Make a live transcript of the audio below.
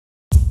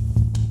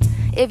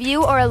If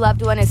you or a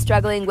loved one is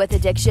struggling with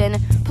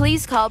addiction,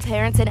 please call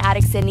Parents and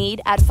Addicts in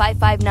Need at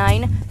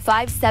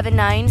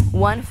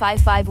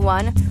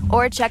 559-579-1551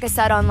 or check us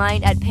out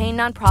online at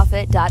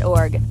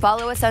painnonprofit.org.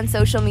 Follow us on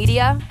social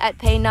media at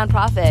Pain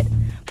Nonprofit.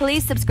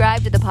 Please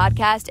subscribe to the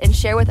podcast and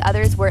share with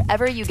others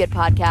wherever you get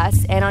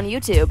podcasts and on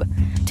YouTube.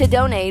 To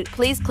donate,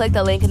 please click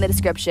the link in the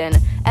description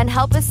and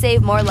help us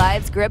save more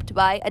lives gripped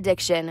by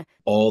addiction.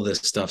 All this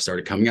stuff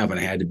started coming up, and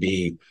I had to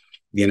be,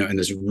 in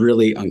this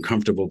really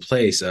uncomfortable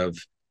place of,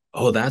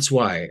 oh, that's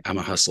why I'm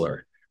a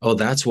hustler. Oh,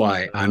 that's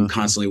why I'm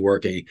constantly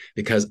working,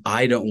 because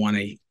I don't want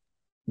to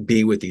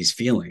be with these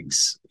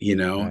feelings,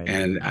 right.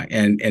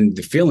 and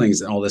the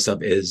feelings and all this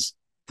stuff is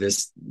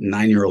this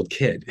 9-year-old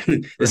kid.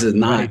 This is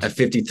not a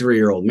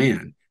 53-year-old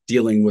man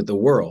dealing with the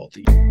world.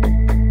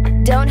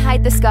 Don't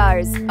Hide the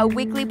Scars, a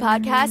weekly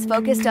podcast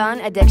focused on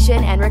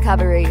addiction and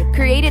recovery.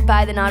 Created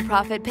by the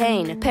nonprofit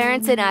PAIN,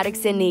 Parents and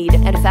Addicts in Need,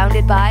 and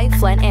founded by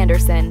Flindt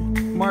Andersen.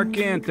 Mark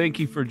Gantt, thank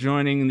you for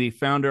joining the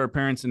founder of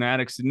Parents and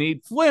Addicts in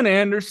Need, Flindt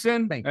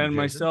Andersen, and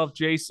myself,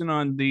 Jason,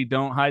 on the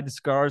Don't Hide the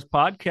Scars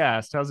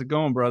podcast. How's it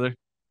going, brother?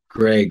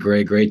 Great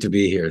to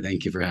be here.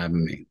 Thank you for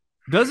having me.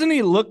 Doesn't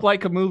he look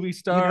like a movie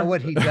star? You know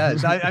what he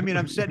does? I mean,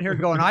 I'm sitting here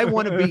going, I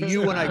want to be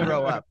you when I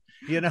grow up.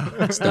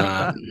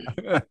 Stop.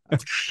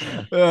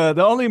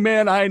 The only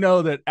man I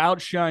know that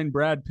outshined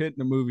Brad Pitt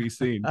in a movie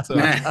scene. So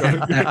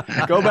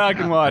go back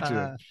and watch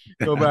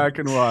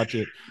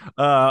it.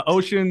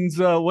 Oceans,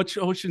 which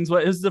Oceans?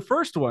 What is the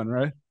first one,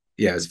 right?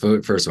 Yeah, it's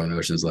the first one,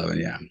 Ocean's 11.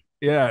 Yeah.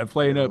 Yeah,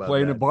 playing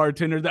a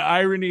bartender. The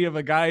irony of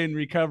a guy in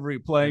recovery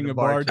playing a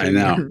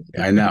bartender.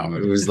 I know.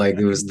 It was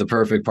the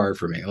perfect part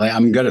for me. Like,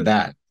 I'm good at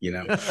that,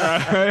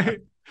 Right?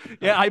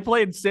 Yeah, I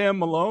played Sam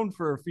Malone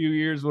for a few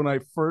years when I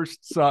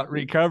first sought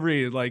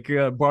recovery, like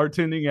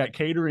bartending at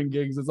catering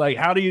gigs. It's like,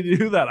 how do you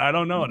do that? I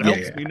don't know. It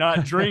helps me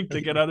not drink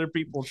to get other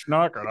people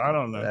schnockered. I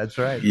don't know. That's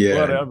right. Yeah.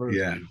 Whatever.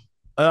 Yeah.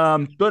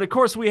 But of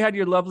course, we had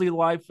your lovely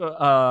wife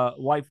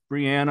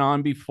Brianne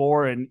on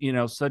before, and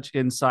such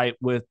insight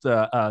with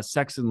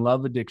sex and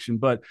love addiction.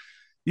 But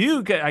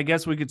you, I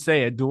guess we could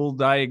say, a dual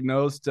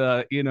diagnosed.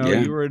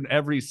 You were in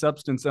every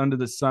substance under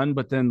the sun,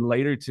 but then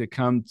later to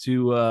come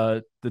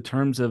to the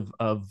terms of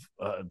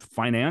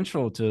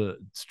financial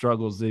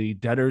struggles, the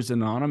Debtors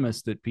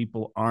Anonymous that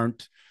people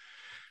aren't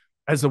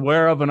as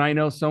aware of, and I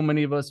know so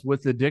many of us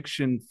with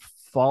addiction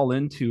fall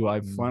into.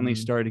 I've finally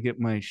started to get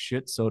my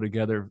shit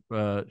together,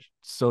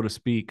 so to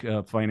speak,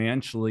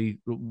 financially.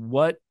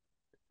 What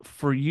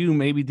for you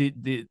maybe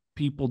the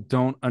people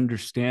don't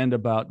understand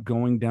about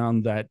going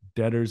down that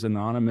Debtors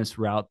Anonymous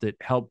route that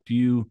helped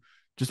you?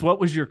 Just what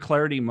was your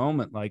clarity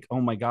moment? Like,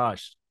 oh my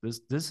gosh,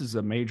 this is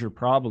a major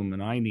problem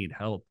and I need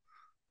help.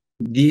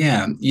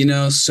 Yeah.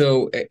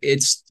 So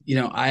it's,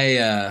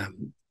 I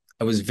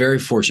was very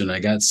fortunate. I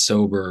got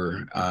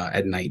sober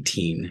at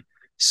 19.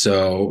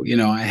 So,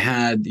 I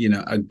had,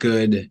 a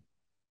good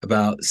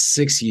about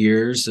 6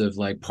 years of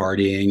like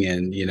partying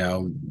and,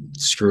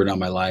 screwing on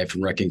my life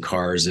and wrecking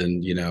cars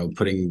and,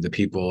 putting the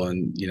people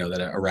and,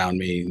 that are around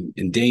me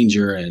in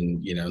danger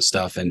and,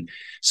 stuff. And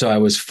so I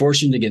was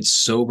fortunate to get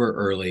sober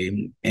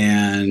early,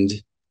 and,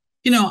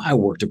 I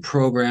worked a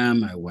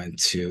program. I went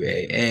to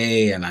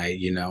AA, and I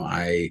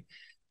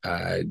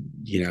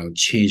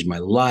changed my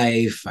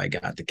life. I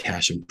got the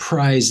cash and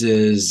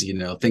prizes,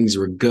 things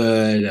were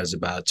good. I was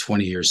about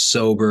 20 years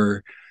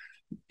sober.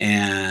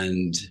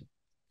 And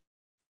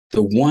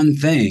the one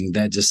thing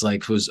that just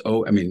like was,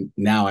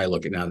 now I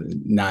look at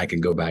now I can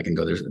go back and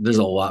go, there's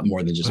a lot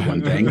more than just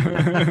one thing.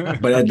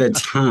 But at the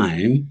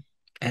time,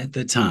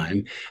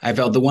 I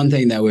felt the one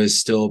thing that was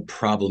still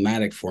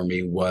problematic for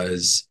me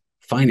was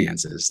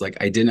finances. Like,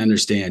 I didn't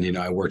understand,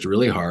 I worked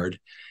really hard,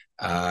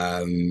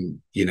 and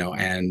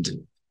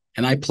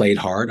I played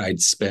hard. I'd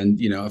spend,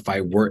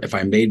 if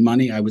I made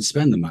money, I would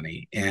spend the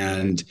money,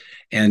 and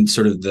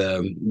sort of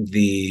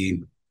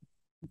the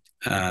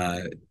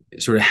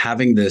sort of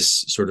having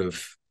this sort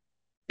of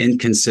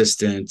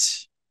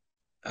inconsistent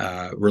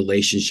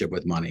relationship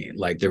with money.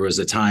 Like, there was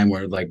a time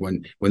where, like,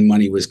 when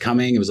money was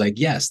coming, it was like,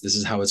 yes, this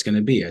is how it's going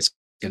to be. It's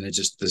going to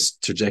just, this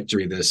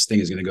trajectory, this thing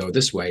is going to go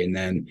this way. And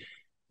then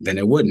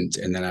it wouldn't.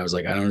 And then I was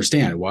like, I don't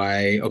understand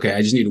why. Okay,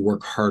 I just need to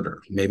work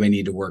harder. Maybe I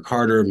need to work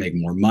harder, make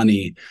more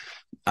money.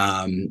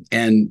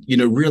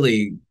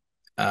 Really,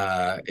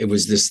 it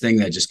was this thing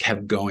that just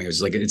kept going. It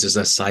was like, it's just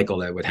a cycle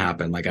that would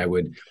happen. Like, I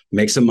would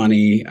make some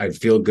money, I'd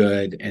feel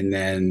good, and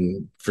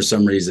then for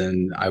some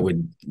reason I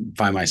would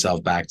find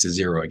myself back to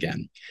zero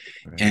again.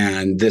 Right.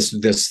 And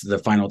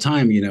the final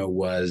time,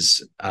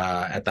 was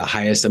at the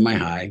highest of my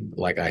high.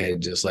 Like, I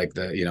had just like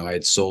I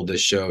had sold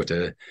this show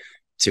to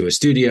a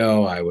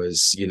studio. I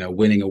was,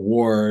 winning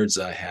awards.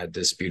 I had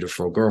this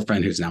beautiful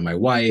girlfriend who's now my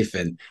wife,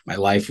 and my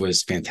life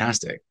was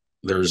fantastic.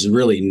 There's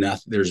really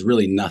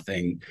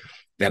nothing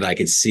that I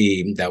could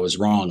see that was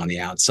wrong on the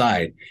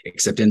outside,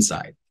 except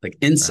inside. Like,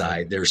 inside,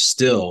 right, there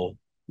still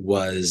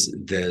was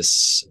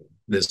this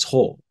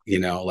hole,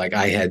 like,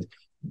 I had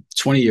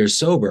 20 years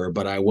sober,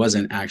 but I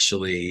wasn't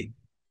actually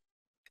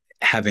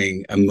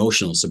having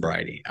emotional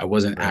sobriety. I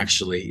wasn't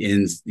actually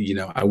in,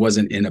 I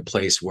wasn't in a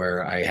place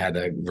where I had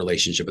a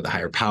relationship with a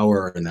higher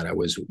power, and that I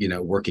was,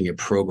 working a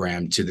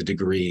program to the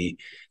degree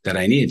that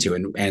I needed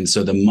to. And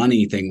so the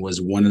money thing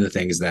was one of the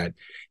things that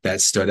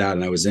stood out.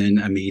 And I was in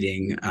a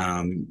meeting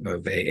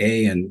of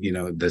AA, and,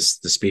 the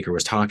speaker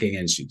was talking,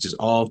 and she just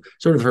all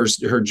sort of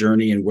her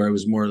journey, and where it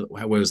was more,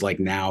 what it was like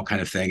now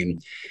kind of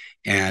thing.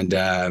 And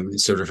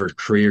sort of her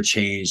career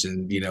changed,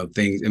 and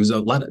things. There was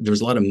a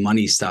lot of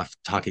money stuff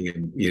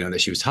talking,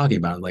 that she was talking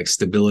about, like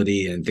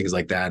stability and things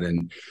like that.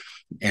 And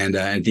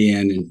at the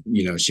end,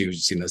 and she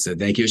was, said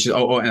thank you. She,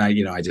 and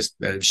I just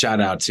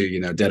shout out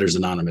to Debtors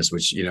Anonymous,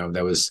 which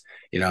that was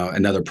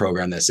another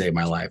program that saved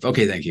my life.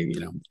 Okay, thank you.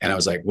 And I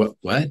was like,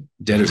 what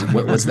Debtors?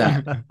 What's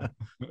that?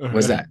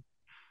 What's that?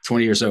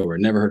 20 years sober,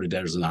 never heard of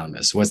Debtors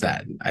Anonymous. What's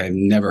that? I've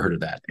never heard of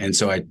that. And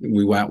so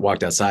we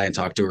walked outside and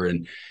talked to her,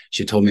 and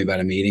she told me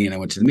about a meeting, and I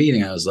went to the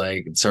meeting. I was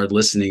like, started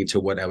listening to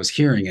what I was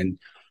hearing, and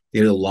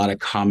there were a lot of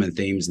common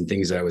themes and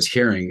things that I was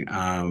hearing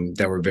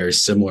that were very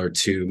similar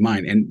to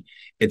mine. And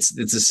it's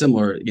a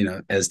similar,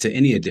 as to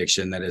any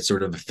addiction, that it's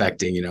sort of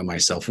affecting, my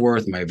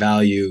self-worth, my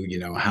value,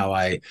 how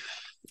I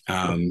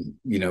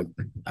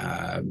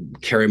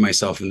carry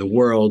myself in the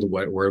world,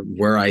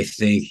 where I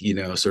think,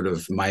 sort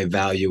of my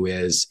value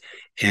is.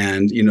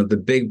 And, the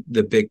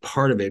big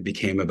part of it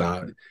became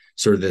about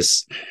sort of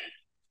this,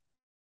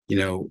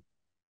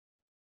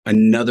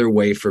 another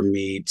way for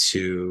me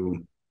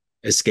to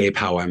escape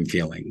how I'm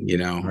feeling,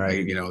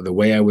 Right. The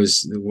way I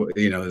was,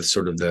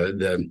 sort of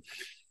the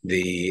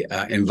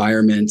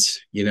environment,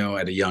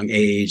 at a young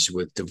age,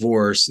 with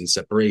divorce and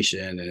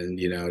separation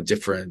and,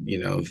 different,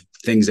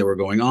 things that were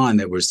going on,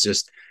 that was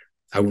just,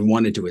 I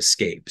wanted to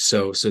escape.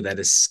 So that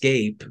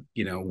escape,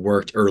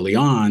 worked early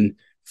on,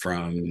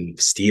 from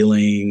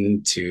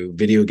stealing to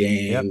video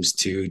games,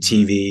 to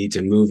TV,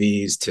 to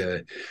movies,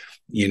 to,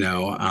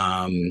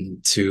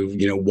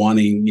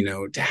 wanting,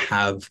 to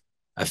have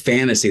a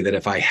fantasy that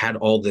if I had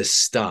all this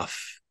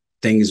stuff,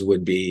 I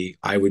would be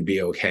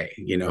okay.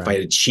 If I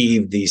had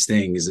achieved these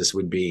things,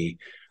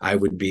 I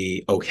would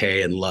be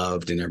okay and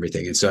loved and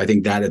everything. And so I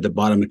think that at the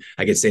bottom,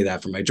 I could say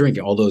that for my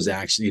drinking, all those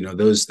actually,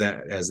 those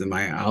that, as in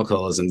my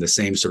alcoholism, the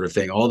same sort of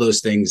thing, all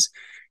those things,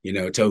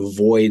 to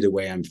avoid the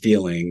way I'm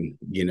feeling,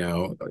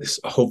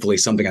 hopefully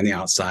something on the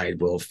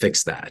outside will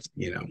fix that,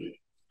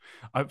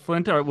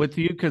 Flindt, with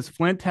you, because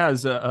Flindt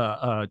has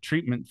a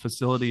treatment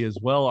facility as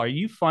well. Are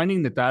you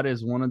finding that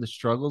is one of the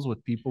struggles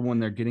with people when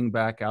they're getting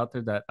back out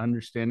there, that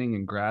understanding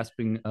and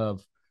grasping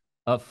of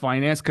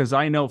finance? Because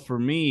I know for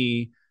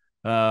me,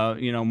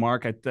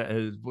 Mark,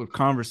 with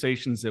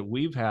conversations that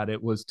we've had,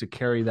 it was to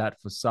carry that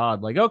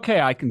facade. Like,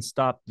 okay, I can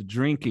stop the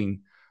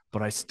drinking,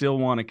 but I still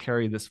want to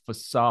carry this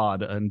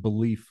facade and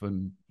belief.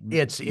 And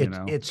it's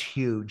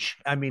huge.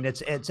 I mean,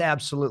 it's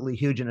absolutely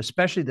huge. And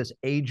especially this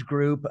age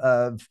group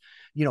of,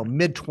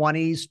 mid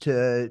 20s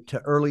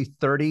to early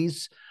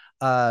 30s.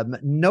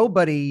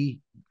 Nobody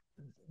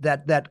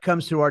that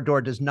comes through our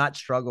door does not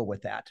struggle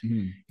with that,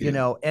 and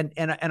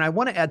I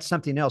want to add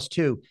something else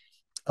too.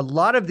 A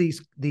lot of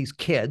these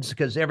kids,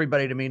 because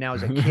everybody to me now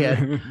is a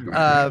kid,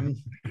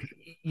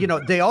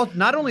 they all,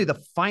 not only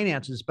the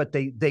finances, but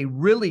they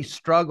really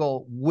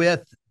struggle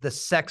with the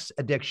sex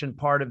addiction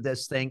part of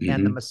this thing,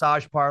 and the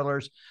massage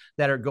parlors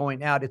that are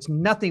going out. It's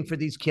nothing for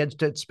these kids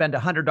to spend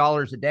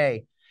 $100 a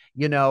day,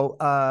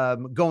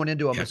 going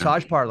into a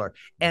massage parlor,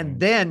 and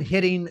then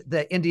hitting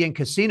the Indian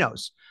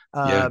casinos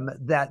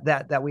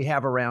that we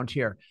have around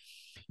here.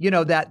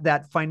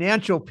 That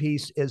financial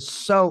piece is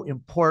so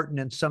important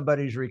in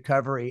somebody's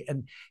recovery.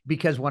 And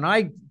because when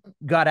I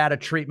got out of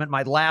treatment,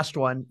 my last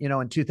one,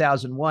 in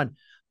 2001,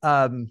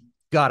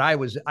 God, I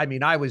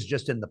was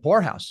just in the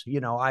poorhouse.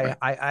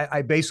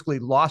 I basically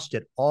lost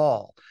it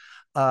all.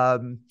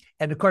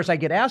 And of course I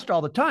get asked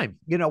all the time,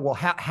 well,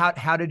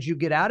 how did you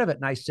get out of it?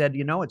 And I said,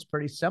 it's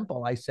pretty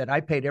simple. I said,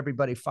 I paid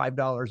everybody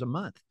 $5 a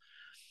month.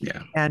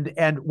 Yeah.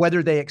 And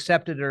whether they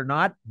accepted it or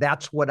not,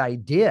 that's what I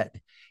did.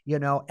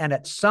 And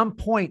at some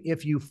point,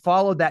 if you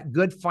follow that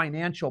good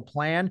financial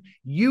plan,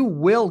 you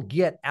will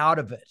get out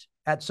of it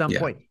at some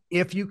point,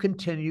 if you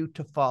continue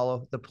to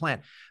follow the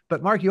plan.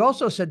 But Mark, you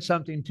also said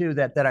something too,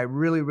 that I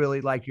really,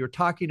 really like. You're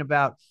talking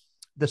about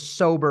the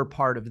sober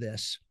part of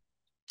this.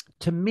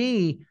 To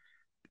me,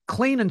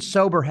 clean and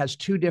sober has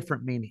two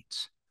different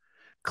meanings.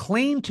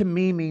 Clean to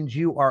me means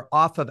you are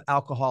off of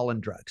alcohol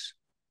and drugs.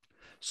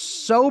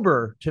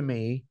 Sober to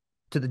me,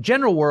 to the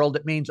general world,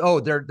 it means,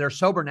 they're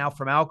sober now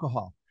from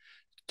alcohol.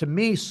 To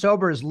me,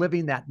 sober is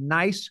living that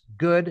nice,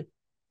 good,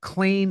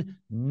 clean,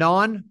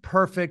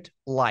 non-perfect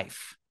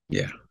life.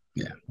 Yeah.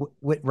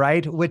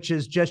 Right. Which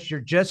is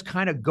you're just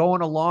kind of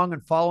going along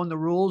and following the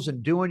rules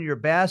and doing your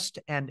best.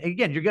 And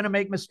again, you're going to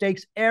make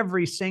mistakes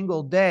every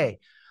single day,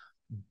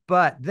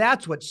 but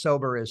that's what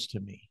sober is to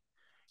me.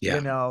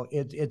 Yeah.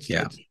 It's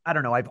I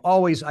don't know. I've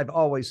always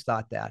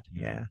thought that.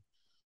 Yeah.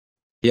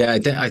 Yeah,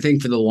 I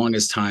think for the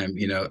longest time,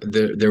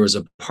 there was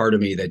a part of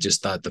me that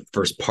just thought the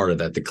first part of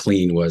that, the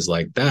clean, was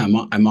like, I'm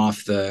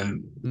off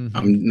I'm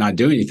not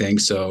doing anything.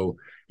 So,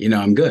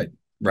 I'm good.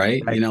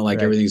 right? Right, You know, like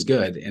right. everything's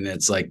good. And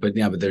it's like, but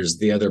yeah, but there's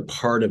the other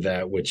part of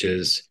that, which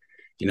is,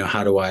 you know,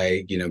 how do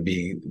I, you know,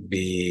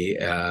 be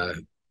a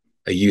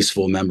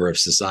useful member of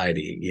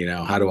society? You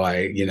know, how do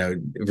I, you know,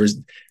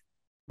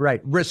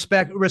 Right.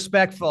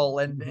 Respectful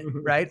and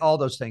right. All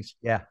those things.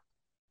 Yeah.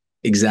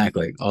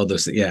 exactly. All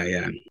those, yeah,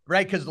 yeah,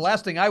 Right. Because the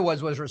last thing I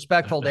was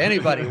respectful to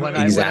anybody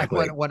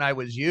exactly, when I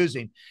was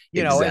using,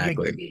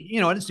 exactly.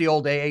 and it's the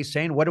old AA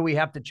saying, what do we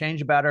have to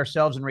change about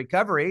ourselves in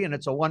recovery? And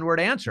it's a one word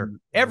answer,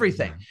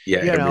 everything, Yeah,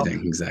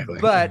 everything, exactly.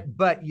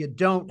 but you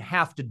don't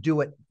have to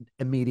do it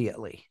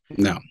immediately.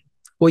 No.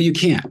 Well, you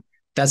can't.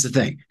 That's the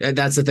thing.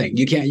 That's the thing.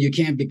 You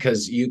can't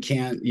because you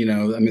can't, you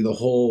know, I mean, the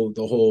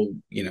whole,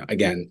 you know,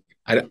 again,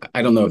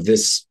 I don't know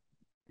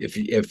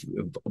if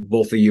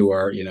both of you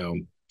are, you know,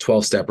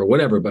 12 step or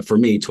whatever, but for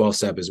me, 12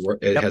 step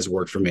has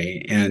worked for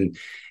me. And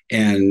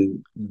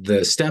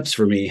the steps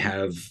for me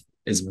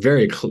is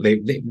very,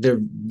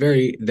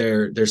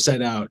 they're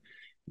set out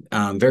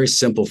very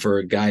simple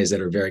for guys that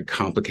are very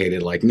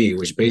complicated like me,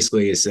 which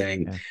basically is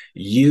saying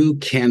you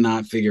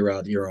cannot figure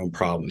out your own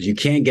problems. You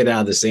can't get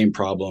out of the same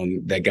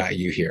problem that got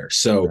you here.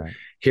 So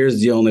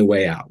here's the only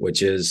way out,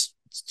 which is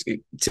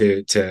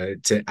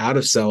to out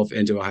of self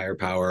into a higher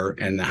power,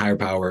 and the higher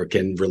power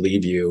can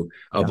relieve you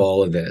of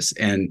all of this.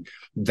 And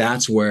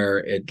that's where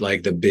it,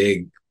 like, the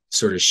big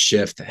sort of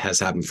shift has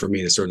happened for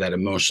me, to sort of that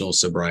emotional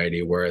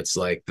sobriety, where it's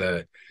like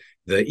the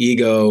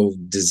ego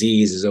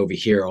disease is over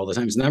here all the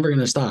time. It's never going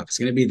to stop. It's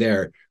going to be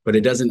there, but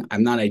it doesn't,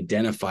 I'm not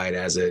identified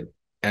as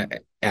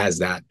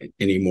that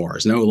anymore.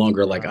 It's no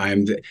longer like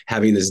I'm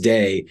having this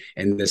day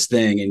and this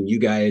thing and you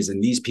guys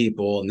and these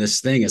people and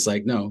this thing. It's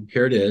like, no,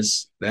 here it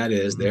is. That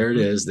is, there it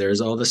is. There's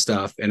all the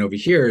stuff. And over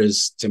here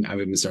is, I've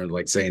been started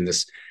like saying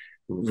this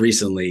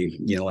recently,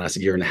 you know, last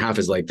year and a half,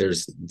 is like,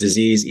 there's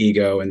disease,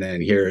 ego, and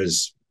then here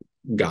is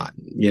God,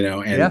 you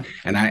know,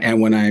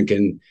 and when I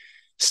can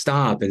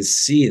stop and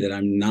see that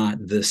I'm not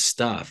this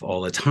stuff all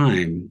the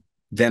time,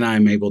 then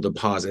I'm able to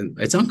pause. And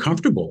it's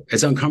uncomfortable.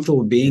 It's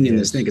uncomfortable being in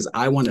this thing, because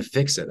I want to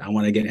fix it. I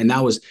want to get, and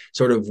that was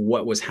sort of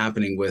what was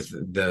happening with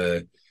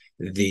the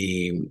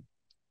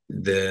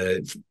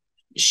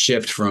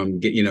shift from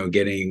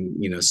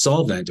getting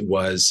solvent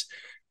was,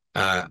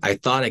 I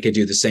thought I could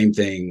do the same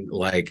thing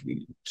like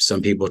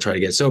some people try to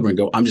get sober and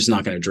go, I'm just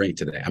not going to drink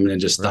today. I'm going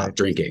to just stop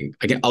drinking.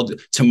 Again,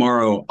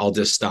 tomorrow I'll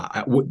just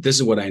stop. This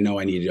is what I know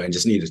I need to do. I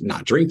just need to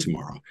not drink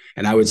tomorrow.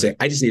 And I would say,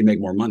 I just need to make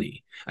more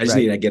money. I just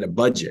need to get a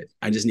budget.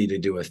 I just need to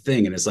do a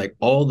thing. And it's like,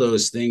 all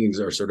those things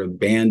are sort of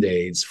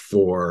Band-Aids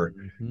for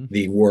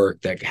the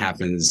work that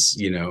happens,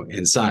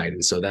 inside.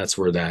 And so that's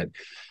where that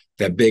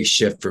big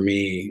shift for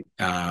me,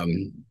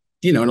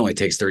 it only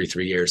takes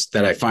 33 years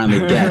that I finally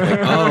get like,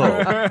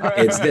 oh,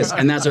 it's this.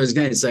 And that's what I was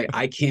going to say.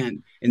 I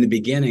can't, in the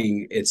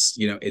beginning, there's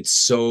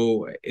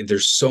so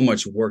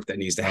much work that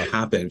needs to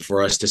happen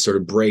for us to sort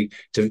of break,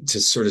 to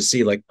sort of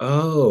see like,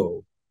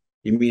 oh,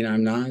 you mean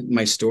I'm not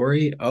my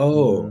story?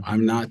 Oh,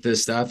 I'm not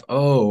this stuff.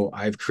 Oh,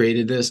 I've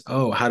created this.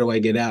 Oh, how do I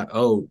get out?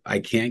 Oh, I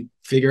can't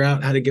figure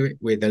out how to get it.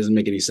 Wait, that doesn't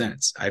make any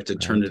sense. I have to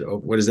turn it over.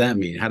 What does that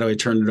mean? How do I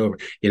turn it over?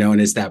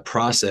 And it's that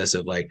process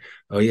of like,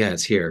 oh yeah,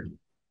 it's here.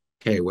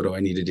 Okay, what do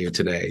I need to do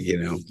today?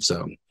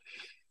 So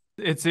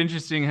it's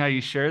interesting how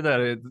you share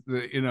that.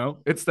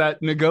 It's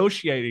that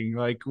negotiating,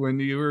 like when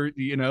you were,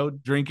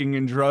 drinking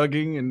and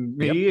drugging, and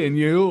me and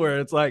you, where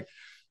it's like,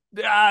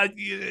 2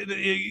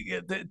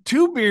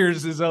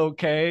 beers is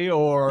okay,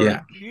 or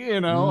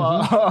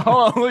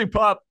I'll only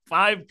pop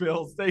 5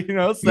 pills.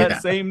 It's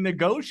that same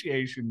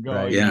negotiation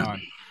going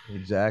on.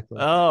 Exactly.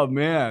 Oh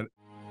man.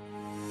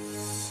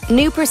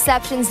 New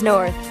Perceptions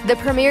North, the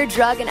premier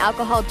drug and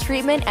alcohol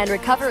treatment and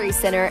recovery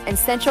center in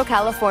Central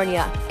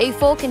California. A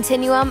full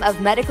continuum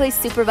of medically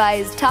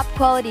supervised,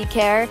 top-quality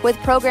care with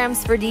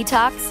programs for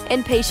detox,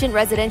 inpatient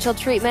residential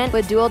treatment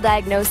with dual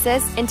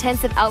diagnosis,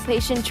 intensive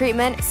outpatient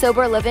treatment,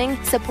 sober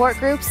living, support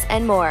groups,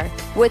 and more.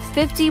 With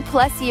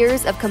 50-plus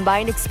years of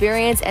combined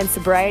experience and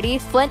sobriety,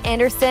 Flindt,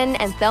 Andersen,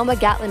 and Thelma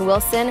Gatlin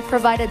Wilson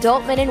provide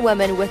adult men and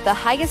women with the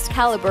highest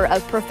caliber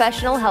of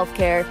professional health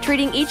care,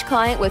 treating each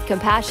client with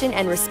compassion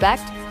and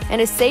respect, and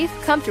a safe,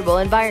 comfortable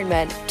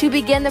environment. To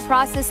begin the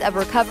process of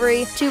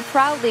recovery, to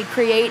proudly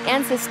create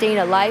and sustain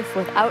a life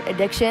without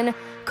addiction,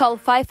 call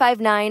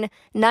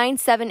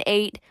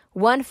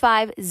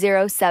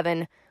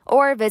 559-978-1507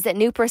 or visit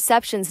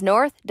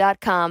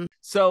newperceptionsnorth.com.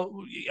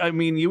 So, I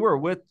mean, you were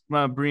with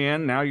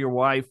Brianne, now your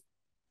wife.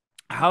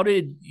 How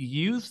did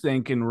you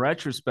think, in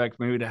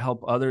retrospect, maybe to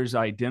help others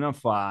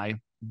identify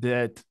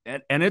that,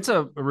 and it's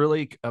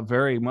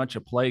very much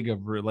a plague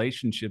of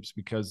relationships,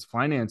 because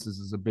finances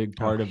is a big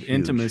part of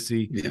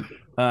intimacy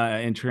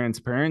and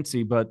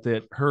transparency, but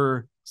that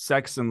her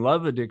sex and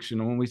love addiction,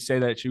 and when we say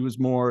that she was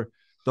more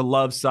the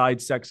love side,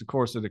 sex, of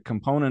course, is a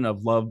component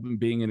of love and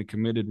being in a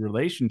committed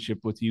relationship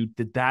with you,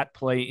 did that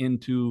play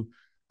into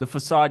the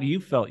facade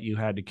you felt you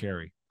had to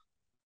carry?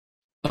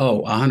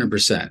 Oh,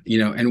 100%,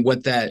 and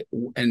what that,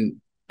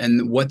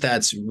 and what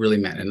that's really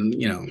meant. And,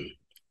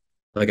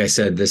 like I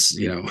said, this,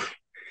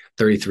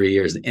 33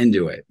 years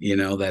into it,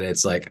 that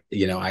it's like,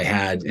 I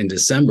had in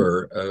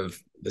December of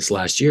this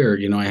last year,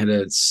 you know, I had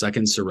a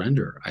second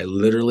surrender. I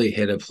literally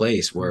hit a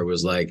place where it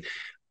was like,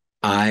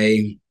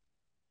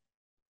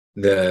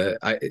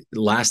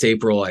 last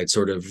April, I'd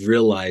sort of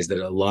realized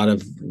that a lot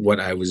of what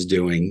I was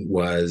doing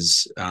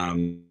was,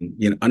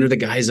 you know, under the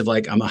guise of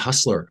like, I'm a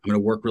hustler, I'm going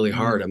to work really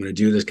hard, I'm going to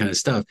do this kind of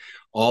stuff.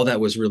 All that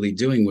was really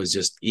doing was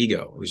just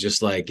ego. It was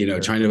just like, you know,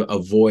 trying to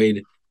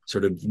avoid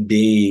sort of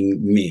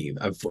being me.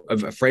 I'm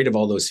afraid of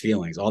all those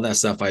feelings, all that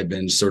stuff I'd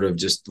been sort of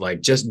just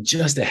like,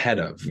 just ahead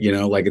of, you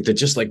know, like they're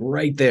just like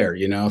right there,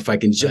 you know, if I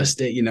can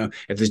just, you know,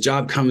 if this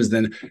job comes,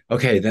 then,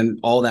 okay, then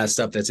all that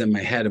stuff that's in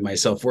my head of my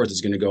self-worth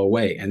is going to go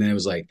away. And then it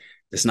was like,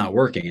 it's not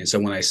working. And so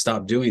when I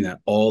stopped doing that,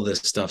 all this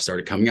stuff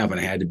started coming up, and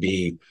I had to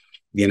be,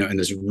 you know, in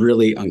this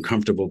really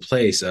uncomfortable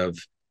place of,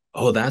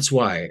 oh, that's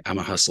why I'm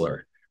a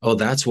hustler. Oh,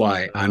 that's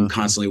why I'm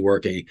constantly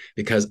working,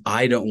 because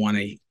I don't want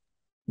to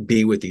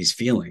be with these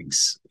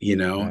feelings, you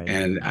know,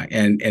 and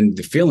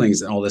the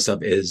feelings and all this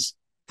stuff is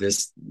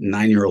this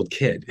 9-year-old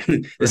kid.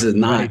 This is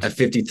not a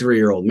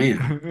 53-year-old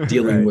man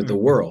dealing with the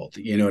world.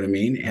 You know what I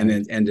mean?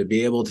 And to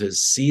be able to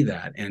see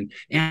that, and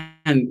you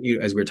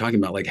know, as we were talking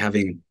about, like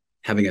having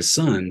a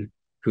son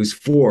who's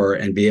 4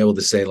 and be able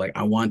to say, like,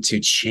 I want to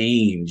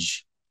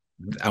change.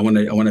 I want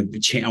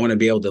to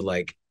be able to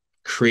like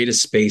create a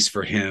space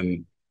for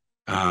him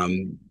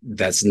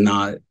that's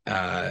not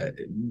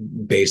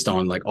based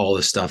on like all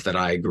the stuff that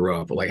I grew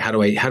up. Like, how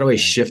do I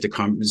shift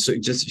so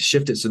just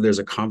shift it so there's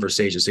a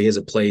conversation, so he has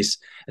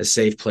a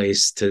safe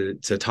place to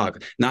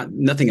talk.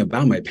 Nothing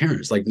about my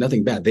parents, like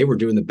nothing bad. They were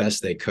doing the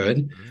best they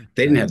could.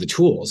 They didn't have the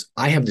tools.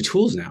 I have the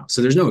tools now,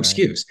 so there's no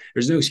excuse.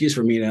 There's no excuse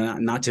for me to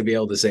not to be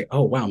able to say,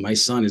 oh wow, my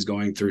son is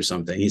going through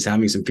something. He's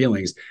having some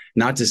feelings.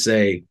 Not to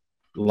say,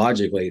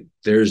 logically,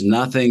 there's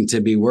nothing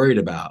to be worried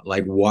about.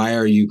 Like, why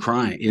are you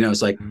crying? You know,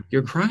 it's like,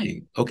 you're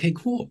crying. Okay,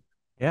 cool.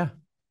 Yeah.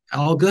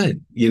 All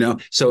good. You know,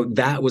 so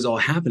that was all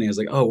happening. I was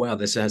like, oh, wow,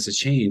 this has to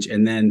change.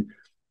 And then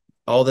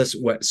all these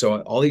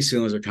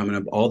feelings are coming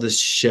up. All this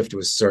shift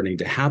was starting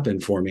to happen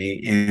for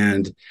me.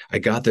 And I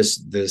got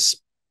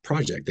this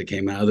project that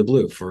came out of the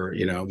blue for,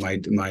 you know,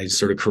 my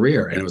sort of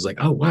career. And it was like,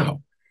 oh,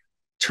 wow,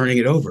 turning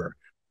it over.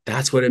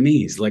 That's what it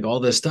means. Like all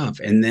this stuff.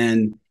 And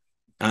then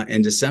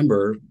in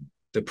December,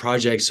 the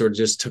project sort of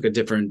just took a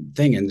different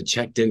thing, and the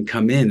check didn't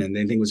come in, and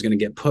anything was going to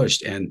get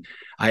pushed. And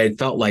I had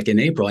felt like in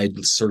April, I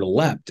sort of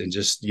leapt and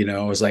just, you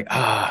know, I was like,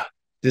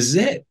 this is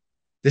it.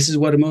 This is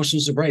what emotional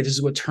sobriety. This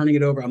is what turning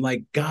it over. I'm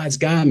like, God's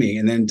got me.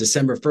 And then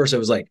December 1st, I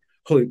was like,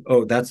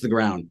 that's the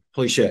ground.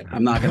 Holy shit.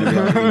 I'm not going to be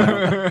able to,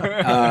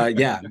 you know,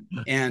 yeah.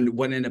 And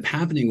what ended up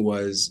happening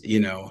was,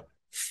 you know,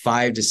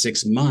 5 to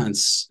 6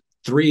 months,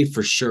 3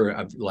 for sure,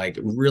 of like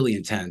really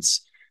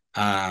intense,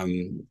 5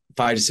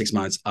 to 6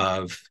 months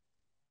of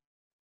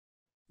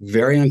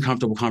very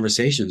uncomfortable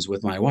conversations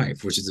with my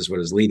wife, which is just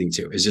what it's leading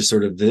to, is just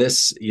sort of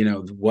this, you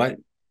know,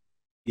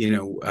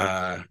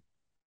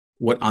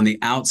 what on the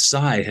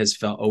outside has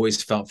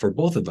always felt for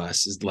both of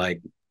us is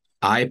like,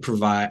 I'm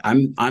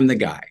the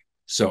guy,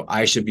 so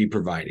I should be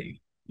providing,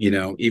 you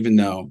know, even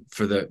though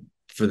for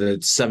the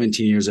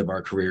 17 years of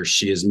our career,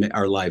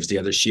 our lives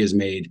together, she has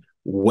made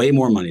way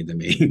more money than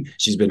me.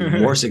 She's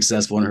been more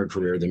successful in her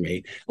career than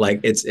me. Like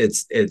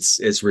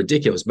it's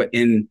ridiculous. But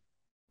in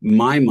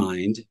my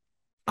mind,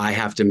 I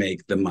have to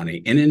make the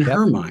money. And in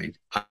her mind,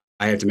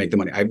 I have to make the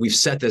money. We've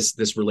set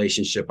this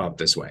relationship up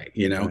this way,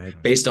 you know,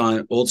 based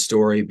on old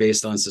story,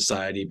 based on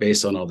society,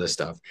 based on all this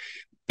stuff.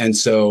 And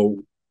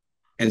so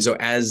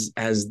as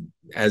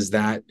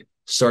that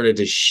started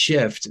to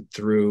shift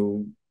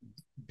through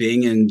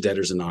being in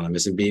Debtors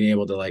Anonymous and being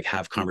able to like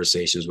have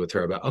conversations with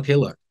her about, okay,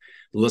 look,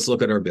 let's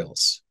look at our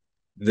bills.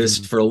 This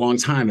for a long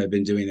time I've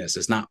been doing this.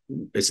 It's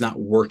not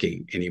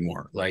working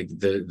anymore. Like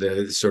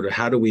the sort of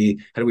how do we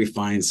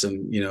find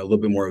some, you know, a little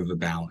bit more of a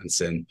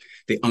balance, and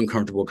the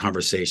uncomfortable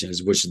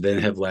conversations, which then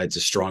have led to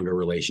stronger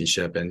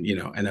relationship, and, you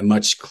know, and a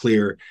much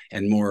clearer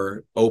and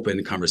more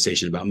open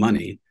conversation about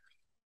money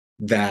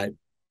that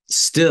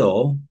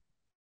still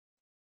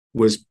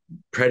was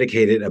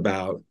predicated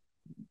about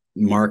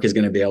Mark is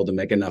going to be able to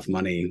make enough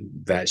money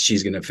that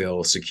she's going to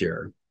feel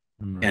secure,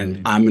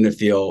 and I'm going to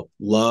feel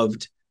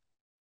loved,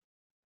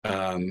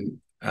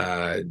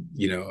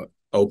 you know,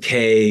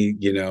 okay,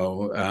 you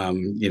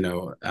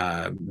know,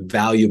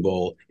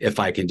 valuable if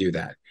I can do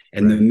that.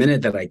 And the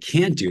minute that I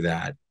can't do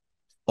that,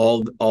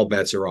 all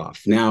bets are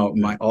off. Now,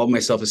 all my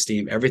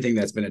self-esteem, everything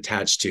that's been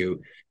attached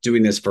to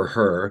doing this for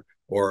her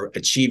or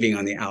achieving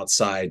on the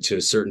outside to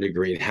a certain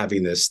degree and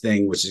having this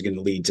thing, which is going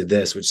to lead to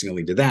this, which is going to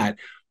lead to that,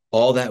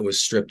 all that was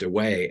stripped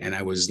away. And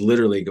I was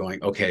literally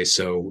going, okay,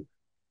 so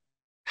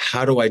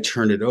how do I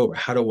turn it over?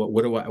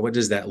 What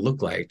does that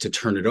look like to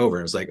turn it over?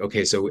 And it was like,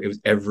 okay, so it was,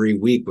 every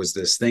week was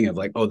this thing of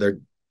like, oh, they're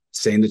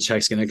saying the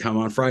check's going to come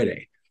on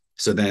Friday.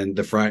 So then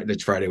the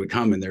Friday would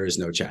come and there is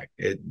no check.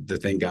 The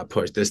thing got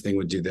pushed. This thing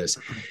would do this,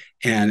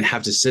 and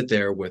have to sit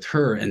there with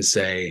her and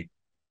say,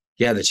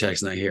 yeah, the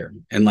check's not here.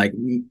 And like,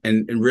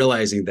 and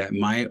realizing that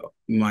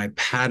my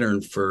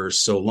pattern for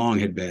so long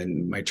had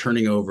been, my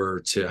turning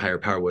over to higher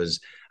power was,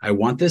 I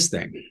want this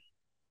thing.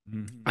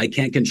 I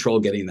can't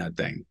control getting that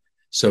thing.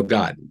 So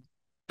God,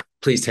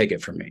 please take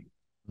it from me.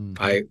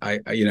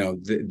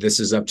 This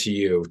is up to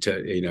you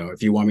to,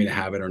 if you want me to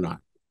have it or not.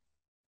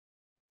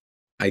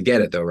 I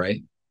get it though,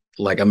 right?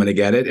 Like I'm going to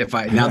get it.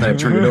 Now that I've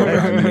turned it over,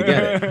 I'm going to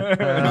get it.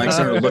 And I like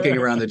started looking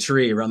around the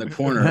tree, around the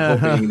corner,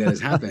 hoping that it's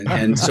happened.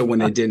 And so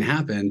when it didn't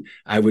happen,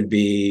 I would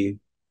be,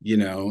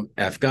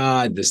 F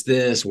God, what's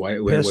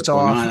going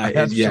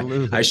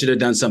on? I should have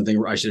done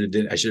something. I should have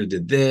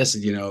did this,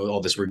 all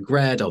this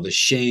regret, all this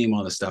shame,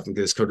 all this stuff, and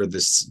this sort of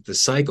this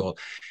cycle.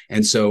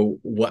 And so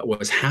what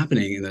was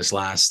happening in these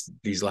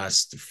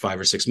last 5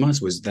 or 6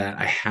 months was that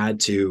I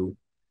had to,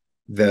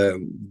 the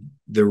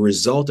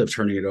result of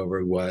turning it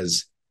over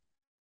was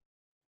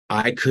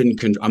I'm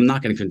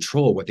not going to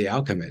control what the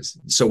outcome is.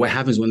 So what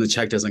happens when the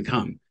check doesn't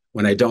come,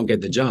 when I don't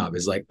get the job,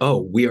 is like,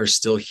 oh, we are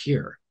still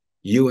here.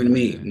 You and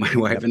me, my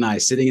wife and I,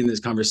 sitting in this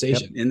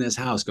conversation in this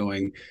house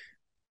going,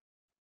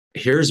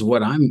 here's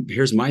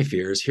my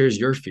fears. Here's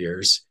your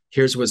fears.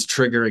 Here's what's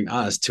triggering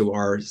us to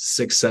our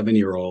 6,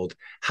 7-year-old.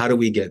 How do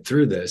we get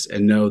through this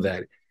and know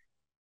that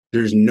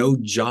there's no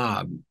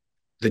job?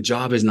 The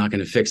job is not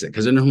going to fix it,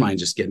 because in her mind,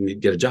 just get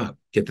a job,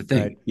 get the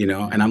thing,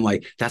 and I'm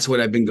like, that's what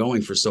I've been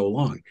going for so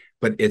long.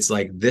 But it's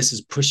like, this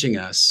is pushing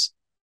us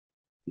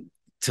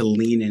to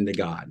lean into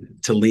God,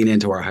 to lean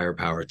into our higher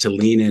power, to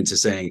lean into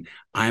saying,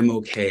 I'm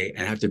okay,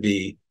 and have to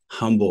be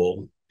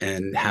humble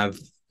and have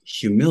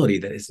humility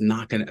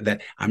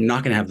that I'm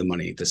not going to have the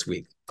money this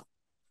week.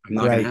 I'm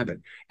not going to have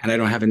it. And I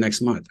don't have it next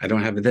month. I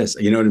don't have it this,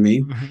 you know what I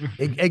mean?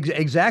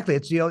 Exactly.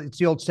 It's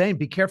the old saying,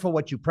 be careful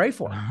what you pray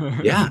for.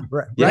 Yeah.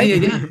 Right.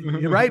 Yeah.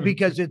 Right.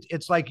 Because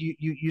it's like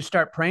you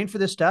start praying for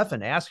this stuff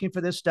and asking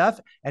for this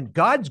stuff, and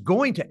God's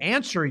going to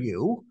answer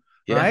you.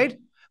 Yeah. Right.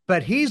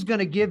 But he's going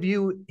to give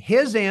you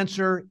his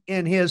answer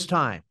in his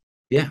time.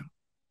 Yeah.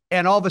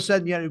 And all of a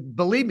sudden,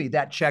 believe me,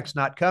 that check's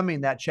not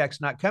coming.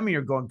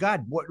 You're going,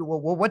 God,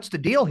 what's the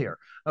deal here?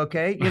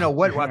 Okay.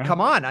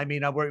 Come on. I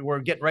mean, we're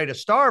getting ready to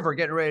starve. We're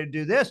getting ready to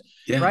do this.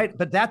 Yeah. Right.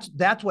 But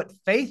that's what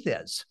faith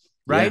is.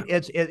 Right. Yeah.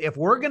 If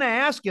we're going to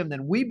ask him,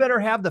 then we better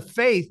have the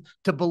faith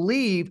to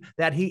believe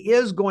that he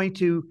is going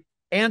to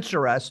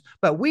answer us.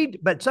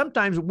 But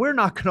sometimes we're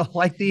not going to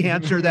like the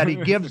answer that he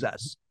gives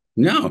us.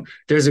 No,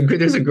 there's a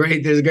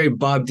great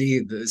Bob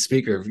D, the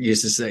speaker,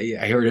 used to say,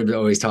 I heard him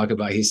always talk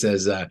about, he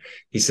says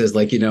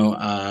like,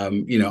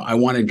 I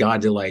wanted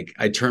God to, like,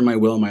 I turned my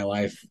will and my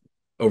life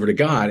over to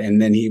God.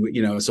 And then he,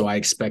 so I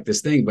expect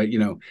this thing, but,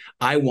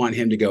 I want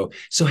him to go,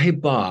 so, hey,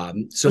 Bob,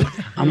 so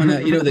I'm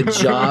going to, the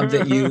job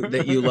that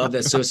you love,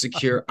 that's so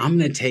secure, I'm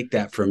going to take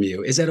that from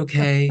you. Is that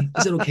okay?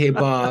 Is it okay,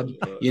 Bob?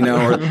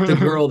 Or the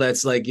girl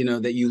that's like,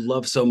 that you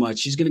love so much,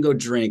 she's going to go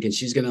drink and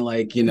she's going to,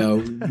 like,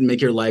 make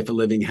your life a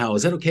living hell.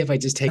 Is that okay if I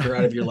just take her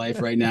out of your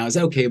life right now? Is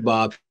that okay,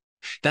 Bob?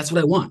 That's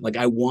what I want. Like,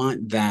 I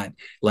want that.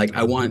 Like,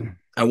 I want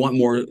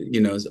more,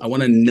 I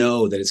want to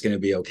know that it's going to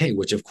be okay,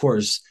 which of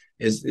course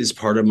is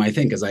part of my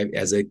thing. Because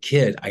as a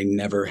kid, I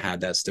never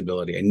had that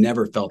stability. I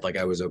never felt like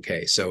I was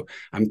okay. So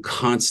I'm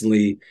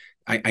constantly,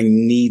 I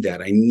need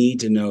that. I need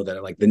to know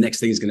that, like, the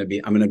next thing is going to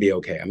be, I'm going to be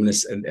okay. I'm going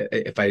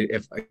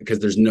to, because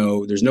there's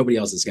nobody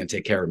else that's going to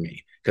take care of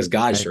me, because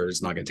God sure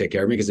is not going to take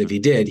care of me. Because if he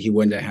did, he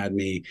wouldn't have had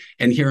me.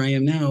 And here I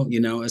am now,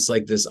 it's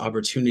like this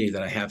opportunity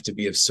that I have to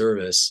be of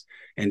service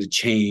and to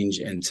change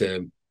and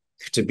to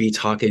be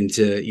talking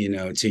to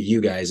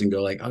you guys and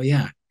go like, oh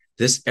yeah,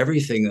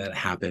 everything that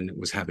happened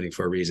was happening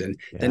for a reason.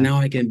 Yeah. Then now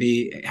I can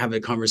have a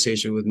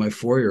conversation with my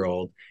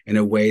 4-year-old in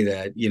a way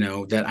that,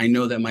 that I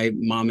know that my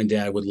mom and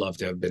dad would love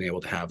to have been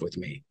able to have with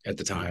me at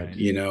the time, right.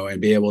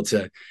 And be able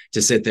to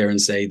sit there and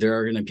say, there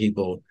are going to be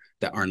people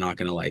that are not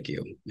going to like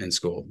you in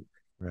school.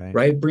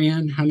 Right,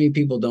 Brianne? How many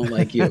people don't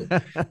like you?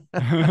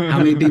 How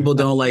many people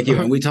don't like you?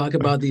 And we talk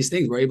about these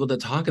things. We're able to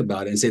talk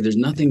about it and say, there's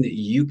nothing that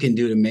you can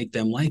do to make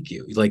them like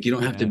you. Like, you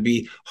don't have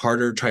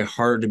to try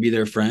harder to be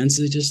their friends.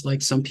 It's just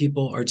like, some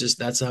people are just,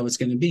 that's how it's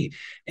going to be.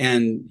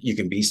 And you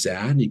can be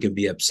sad, you can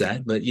be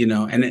upset, but,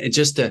 and it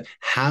just to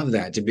have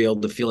that, to be able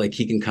to feel like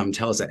he can come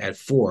tell us that at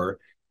 4,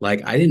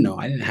 like, I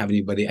didn't have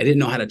anybody. I didn't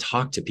know how to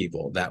talk to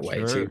people that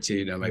way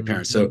to my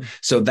parents.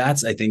 So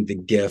that's, I think, the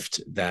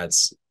gift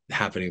that's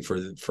happening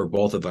for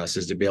both of us,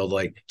 is to be able to,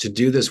 like, to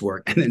do this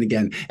work. And then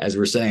again, as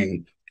we're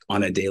saying,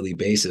 on a daily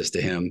basis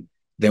to him,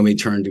 then we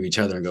turn to each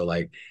other and go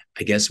like,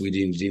 I guess we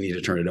do need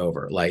to turn it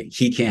over. Like,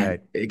 he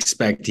can't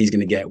expect he's going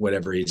to get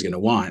whatever he's going to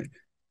want.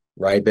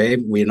 Right,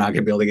 babe? We're not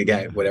going to be able to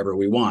get whatever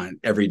we want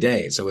every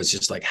day. So it's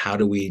just like, how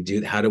do we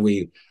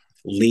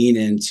lean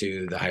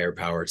into the higher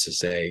power to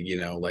say,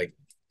 like,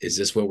 is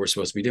this what we're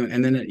supposed to be doing?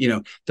 And then,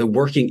 the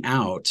working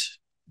out,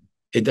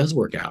 it does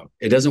work out.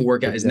 It doesn't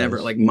work out. It's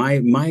never like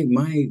my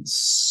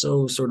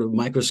so sort of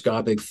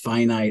microscopic,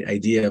 finite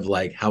idea of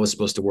like how it's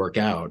supposed to work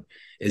out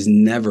is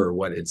never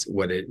what it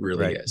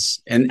really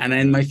is.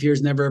 And my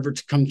fears never ever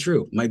come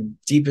true. My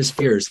deepest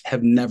fears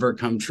have never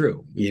come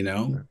true.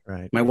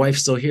 Right. My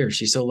wife's still here.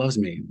 She still loves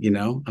me.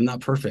 I'm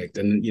not perfect.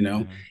 And,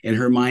 in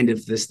her mind,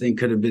 if this thing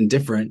could have been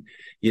different,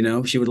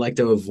 she would like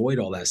to avoid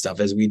all that stuff,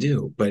 as we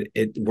do, but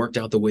it worked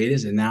out the way it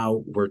is. And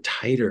now we're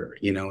tighter,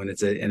 and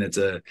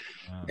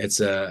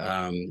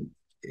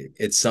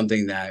it's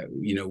something that,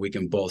 you know, we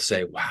can both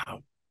say, wow,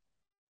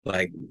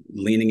 like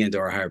leaning into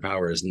our higher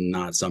power is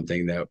not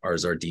something that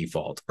is our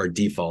default. Our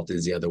default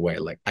is the other way.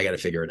 Like, I got to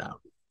figure it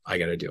out. I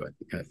got to do it,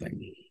 kind of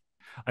thing.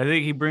 I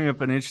think you bring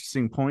up an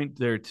interesting point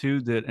there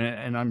too, that,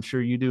 and I'm sure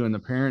you do in the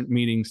parent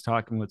meetings,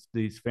 talking with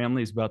these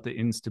families about the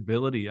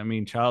instability. I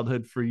mean,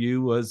 childhood for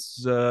you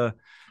was,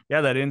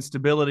 that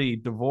instability,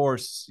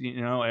 divorce,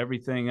 you know,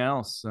 everything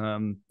else.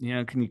 You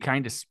know, can you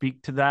kind of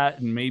speak to that,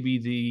 and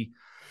maybe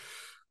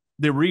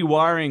the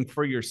rewiring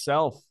for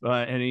yourself,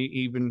 and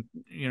even,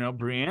 you know,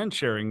 Brianne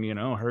sharing, you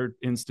know, her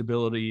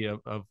instability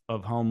of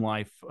home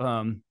life,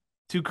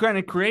 to kind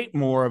of create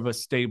more of a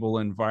stable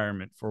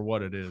environment for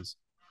what it is.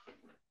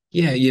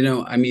 Yeah, you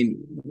know, I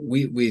mean,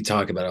 we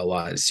talk about it a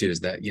lot too,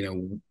 is that, you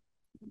know,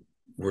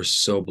 we're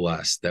so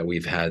blessed that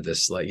we've had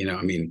this, like, you know,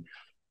 I mean,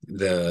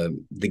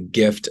 the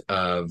gift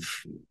of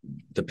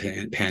the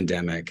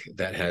pandemic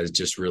that has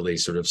just really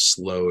sort of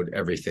slowed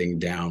everything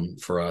down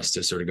for us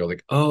to sort of go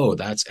like, oh,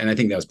 and I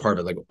think that was part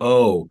of it, like,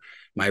 oh,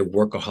 my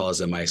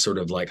workaholism, my sort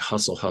of like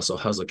hustle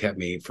kept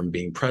me from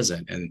being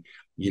present. And,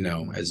 you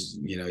know, as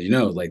you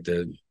know, like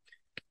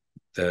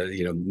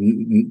you know,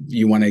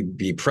 you want to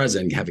be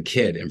present, have a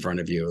kid in front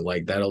of you,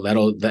 like that'll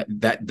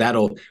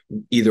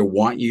either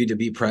want you to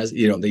be present,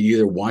 you know, they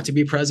either want to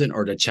be present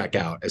or to check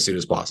out as soon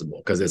as possible,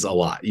 because it's a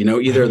lot, you know,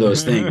 either of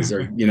those things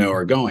are, you know,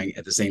 are going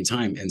at the same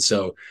time. And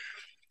so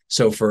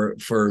for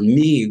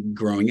me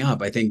growing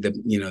up, I think that,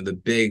 you know, the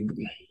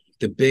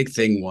big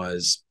thing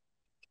was,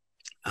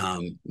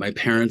 my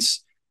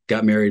parents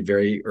got married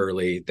very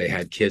early. They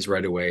had kids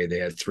right away. They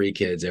had 3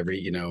 kids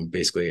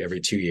basically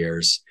every 2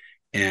 years.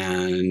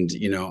 And,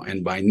 you know,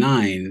 and by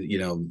 9, you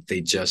know, they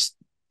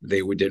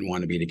didn't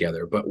want to be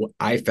together. But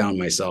I found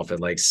myself at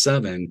like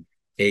 7,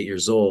 8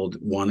 years old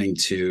wanting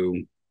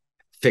to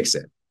fix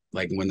it,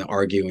 like when the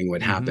arguing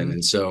would happen.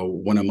 And so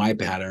one of my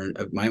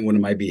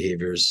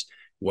behaviors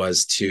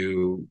was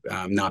to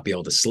not be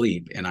able to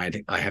sleep. And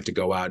I have to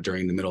go out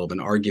during the middle of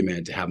an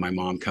argument to have my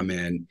mom come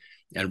in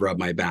and rub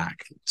my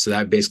back. So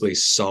that basically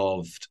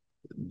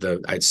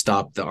I'd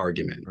stop the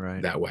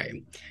argument that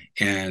way.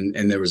 And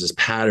there was this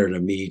pattern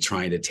of me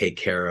trying to take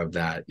care of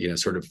that, you know,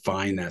 sort of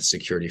find that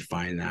security,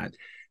 find that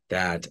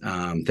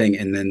thing.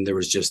 And then there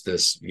was just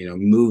this, you know,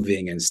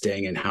 moving and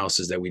staying in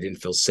houses that we didn't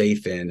feel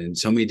safe in, and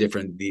so many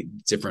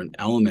different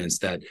elements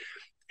that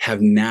have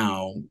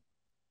now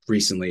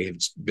recently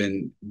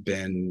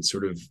been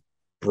sort of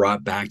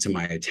brought back to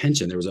my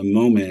attention. There was a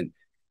moment,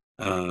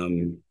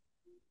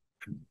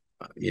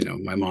 you know,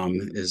 my mom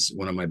is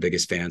one of my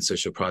biggest fans, so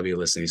she'll probably be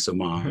listening. So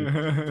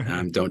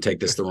mom, don't take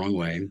this the wrong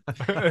way.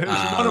 She's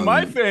one of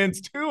my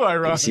fans too,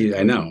 ironically.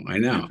 I know.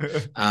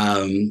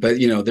 But,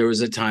 you know, there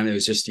was a time, it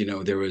was just, you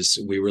know,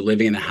 we were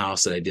living in a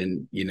house that I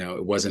didn't, you know,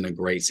 it wasn't a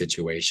great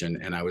situation.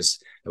 And I was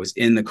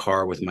in the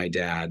car with my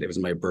dad. It was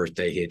my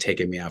birthday. He had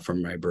taken me out for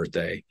my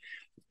birthday.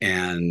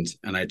 And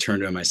I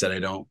turned to him, I said, I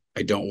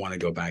don't want to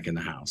go back in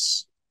the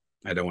house.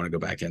 I don't want to go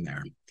back in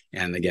there.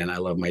 And again, I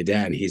love my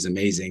dad. He's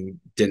amazing.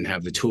 Didn't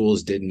have the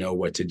tools, didn't know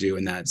what to do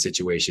in that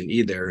situation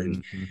either.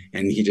 And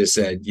he just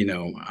said, you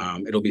know,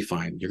 it'll be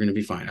fine. You're going to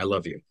be fine. I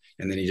love you.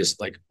 And then he just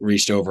like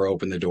reached over,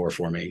 opened the door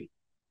for me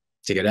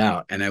to get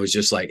out. And I was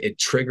just like, it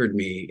triggered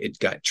me. It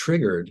got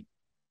triggered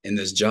in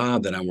this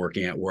job that I'm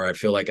working at, where I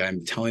feel like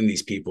I'm telling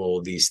these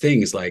people these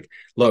things like,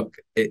 look,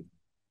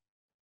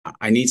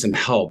 I need some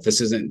help.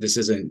 This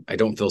isn't, I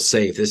don't feel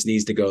safe. This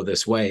needs to go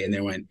this way. And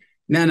they went,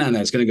 no,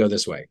 it's going to go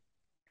this way.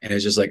 And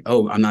it's just like,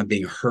 oh, I'm not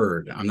being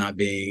heard. I'm not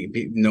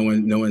no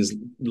one's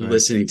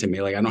listening to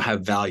me. Like, I don't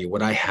have value.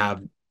 What I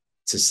have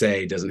to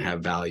say doesn't have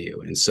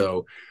value. And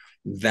so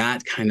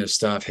that kind of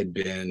stuff had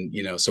been,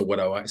 you know, so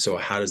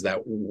how does that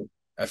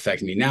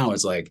affect me now?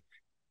 Is like,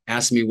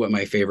 ask me what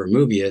my favorite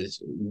movie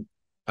is.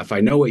 If I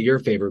know what your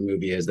favorite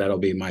movie is, that'll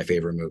be my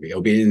favorite movie.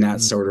 It'll be in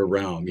that sort of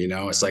realm, you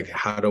know. It's like,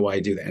 how do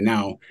I do that? And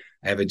now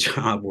I have a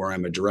job where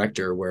I'm a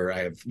director, where I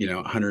have, you know,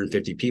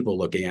 150 people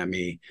looking at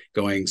me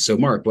going, so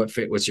Mark,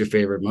 what's your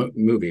favorite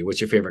movie? What's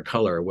your favorite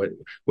color? What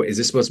is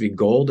this supposed to be,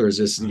 gold or is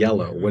this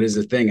yellow? What is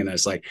the thing? And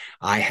it's like,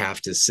 I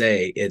have to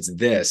say it's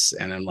this.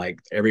 And I'm like,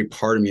 every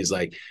part of me is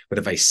like, but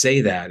if I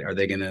say that, are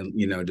they going to,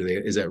 you know,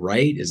 is it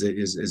right? Is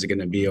it going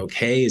to be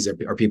okay?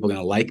 Are people going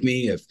to like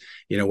me? If,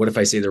 you know, what if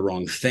I say the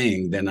wrong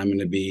thing, then I'm going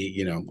to be,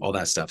 you know, all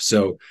that stuff.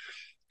 So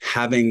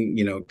having,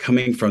 you know,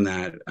 coming from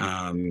that,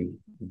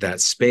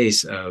 that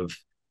space of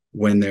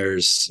when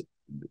there's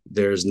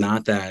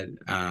not that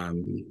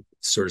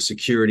sort of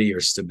security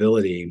or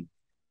stability,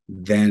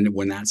 then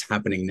when that's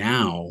happening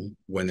now,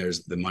 when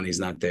the money's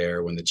not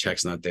there, when the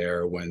check's not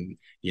there, when,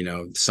 you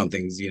know,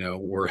 something's, you know,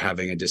 we're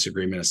having a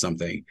disagreement or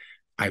something,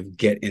 I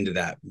get into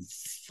that,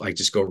 I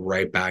just go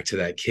right back to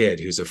that kid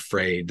who's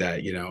afraid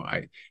that, you know,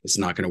 it's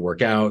not going to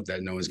work out,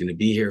 that no one's going to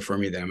be here for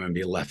me, that I'm going to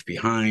be left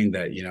behind,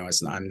 that, you know,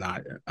 I'm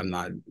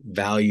not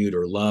valued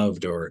or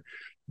loved, or,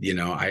 you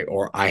know,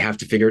 I have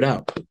to figure it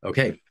out.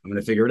 Okay, I'm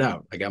going to figure it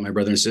out. I got my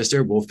brother and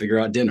sister. We'll figure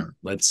out dinner.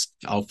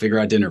 I'll figure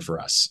out dinner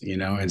for us, you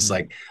know? And it's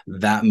like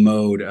that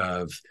mode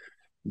of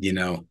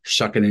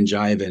shucking and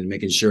jiving,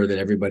 making sure that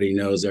everybody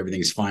knows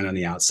everything's fine on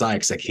the outside,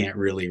 because I can't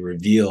really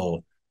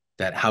reveal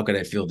that. How could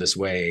I feel this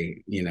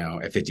way,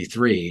 at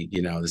 53?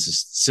 This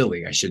is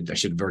silly. I should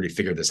have already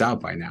figured this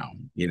out by now,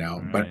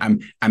 Right. but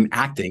I'm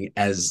acting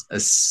as a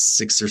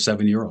 6 or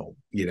 7 year old.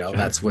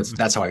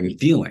 That's how I'm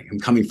feeling. I'm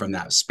coming from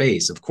that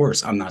space. Of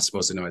course, I'm not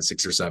supposed to know at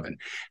 6 or 7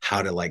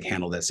 how to like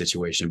handle that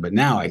situation. But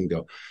now I can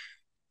go,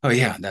 oh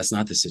yeah, that's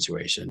not the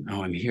situation.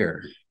 Oh, I'm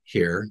here.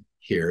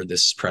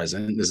 This is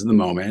present. This is the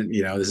moment.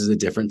 This is a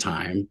different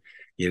time.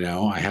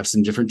 I have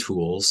some different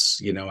tools.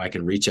 I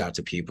can reach out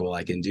to people.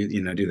 I can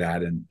do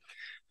that. And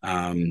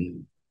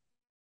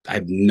I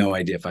have no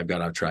idea if I've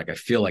got off track. I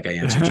feel like I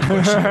answered your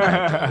question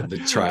about the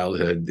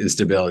childhood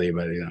instability,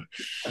 but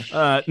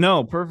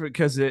no, perfect,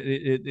 because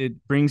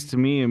it brings to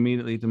me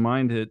immediately to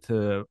mind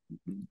to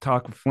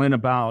talk with Flindt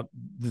about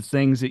the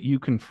things that you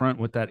confront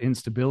with that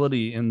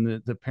instability in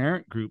the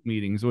parent group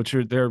meetings, which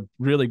they're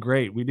really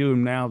great. We do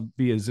them now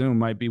via Zoom.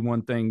 Might be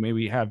one thing.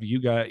 Maybe have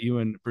you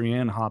and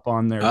Brianne hop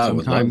on there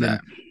sometime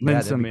and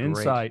lend some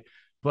insight.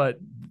 But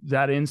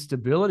that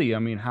instability, I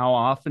mean, how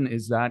often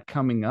is that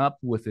coming up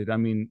with it? I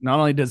mean, not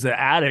only does the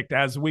addict,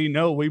 as we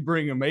know, we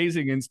bring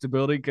amazing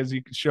instability, because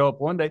you can show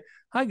up one day,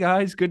 hi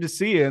guys, good to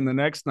see you. And the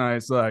next night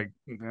it's like,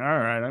 all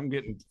right, I'm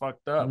getting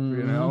fucked up,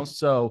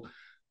 So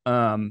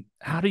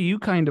how do you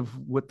kind of,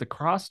 with the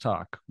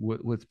crosstalk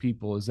with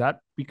people, has that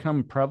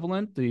become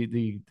prevalent?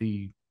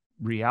 The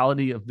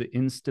reality of the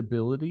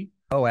instability?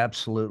 Oh,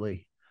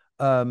 absolutely.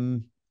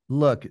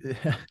 Look,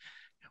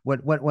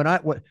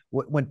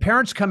 when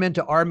parents come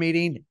into our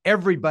meeting,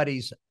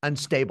 everybody's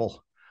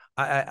unstable.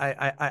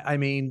 I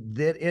mean,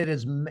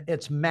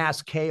 it's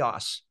mass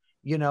chaos,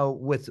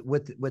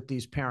 with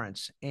these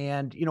parents.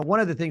 And, one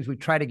of the things we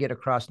try to get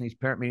across in these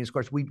parent meetings, of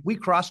course, we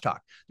crosstalk.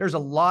 There's a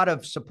lot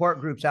of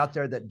support groups out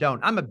there that don't.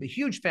 I'm a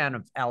huge fan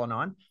of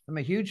Al-Anon. I'm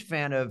a huge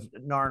fan of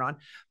Nar-Anon,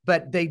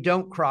 but they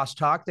don't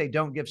crosstalk. They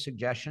don't give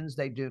suggestions.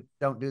 They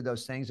don't do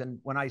those things. And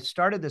when I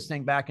started this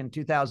thing back in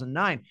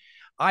 2009,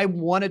 I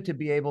wanted to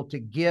be able to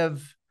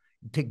give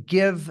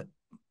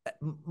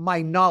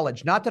my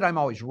knowledge, not that I'm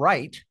always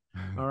right,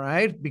 all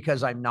right,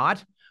 because I'm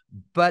not,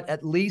 but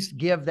at least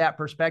give that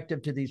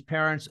perspective to these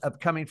parents of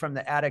coming from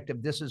the addict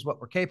of, this is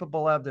what we're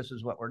capable of, this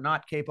is what we're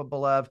not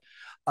capable of,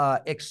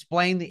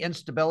 explain the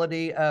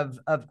instability of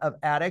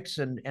addicts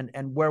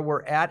and where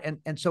we're at.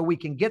 And so we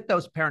can get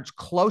those parents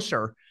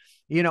closer,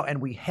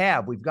 and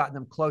we've gotten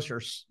them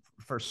closer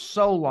for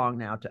so long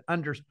now to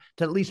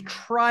at least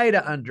try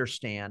to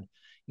understand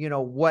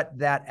what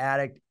that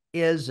addict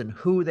is and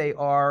who they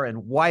are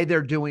and why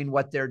they're doing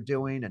what they're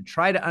doing, and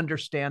try to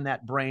understand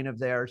that brain of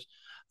theirs.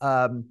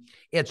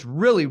 It's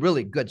really,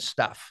 really good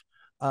stuff.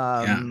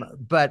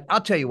 But I'll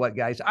tell you what,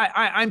 guys,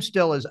 I'm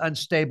still as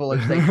unstable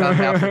as they come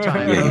half the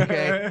time.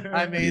 Okay.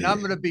 I mean, I'm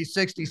going to be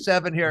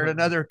 67 here in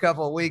another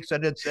couple of weeks,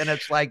 and it's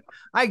like,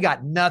 I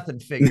got nothing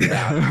figured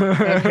out.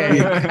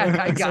 Okay.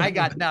 I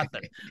got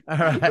nothing. All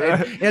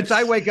right.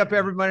 I wake up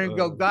every morning and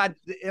go, God,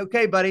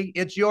 okay, buddy,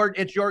 it's your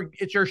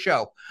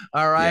show.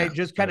 All right. Yeah.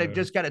 Just kind of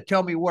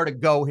tell me where to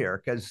go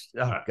here. Cause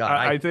God,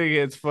 I think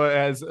it's fun,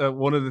 as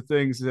one of the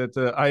things that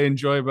I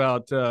enjoy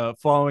about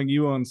following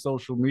you on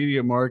social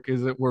media, Mark,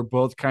 is that we're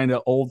both kind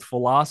of old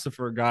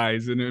philosopher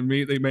guys, and it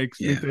immediately makes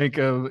me think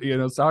of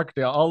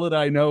Socrates. All that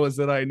I know is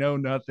that I know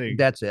nothing.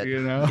 That's it.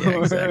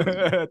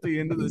 Exactly. At the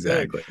end of the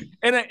day.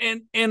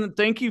 And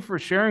thank you for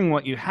sharing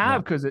what you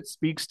have, because it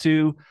speaks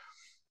to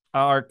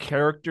our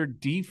character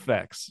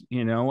defects,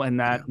 and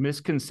that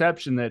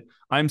misconception that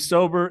I'm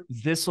sober,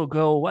 this will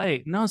go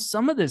away. No,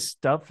 some of this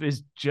stuff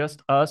is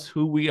just us,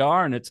 who we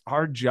are, and it's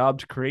our job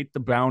to create the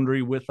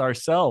boundary with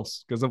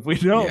ourselves, because if we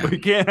don't, we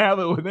can't have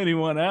it with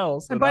anyone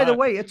else. And by the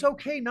way, it's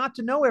okay not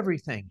to know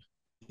everything.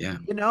 Yeah.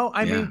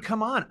 I mean,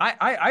 come on.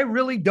 I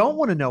really don't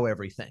want to know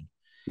everything.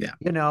 Yeah.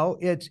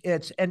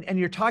 It's and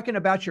you're talking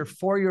about your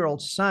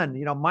 4-year-old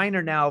son. Mine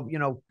are now,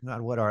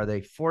 God, what are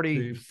they?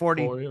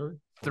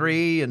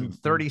 43 and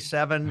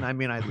 37. I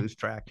mean, I lose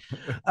track.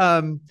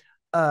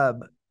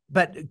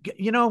 But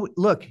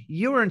look,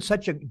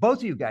 both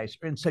of you guys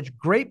are in such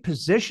great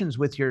positions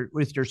with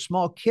your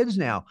small kids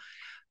now.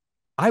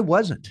 I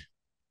wasn't.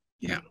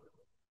 Yeah.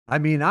 I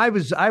mean, I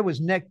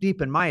was neck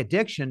deep in my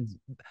addiction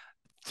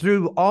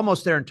through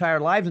almost their entire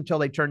lives until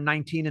they turned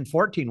 19 and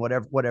 14,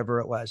 whatever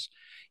it was.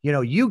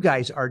 You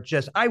guys are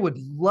I would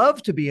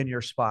love to be in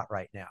your spot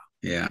right now.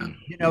 Yeah.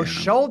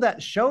 Show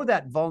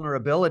that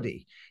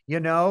vulnerability.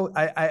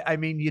 I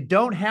mean, you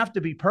don't have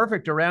to be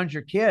perfect around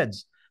your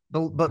kids,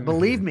 but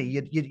believe me,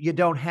 you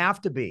don't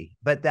have to be.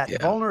 But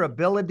that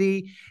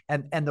vulnerability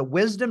and the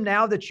wisdom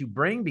now that you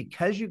bring,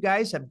 because you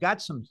guys have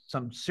got some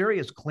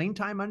serious clean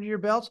time under your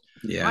belts.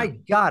 Yeah. My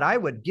God, I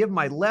would give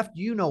my left,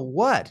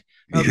 what,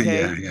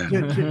 okay,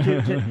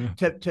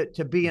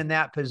 to be in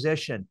that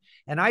position.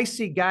 And I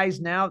see guys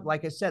now,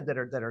 like I said, that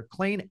are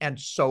clean and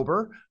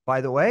sober,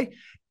 by the way,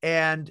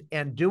 and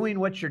doing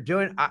what you're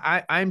doing.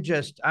 I'm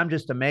just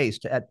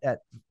amazed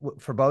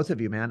for both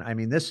of you, man. I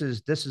mean, this is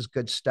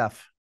good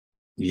stuff.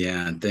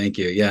 Yeah, thank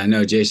you. Yeah, I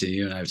know, Jason,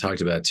 you and I have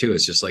talked about it too.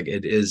 It's just like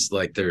it is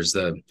like there is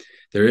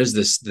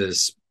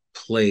this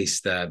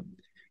place that,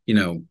 you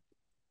know,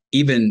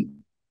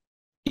 even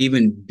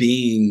even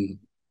being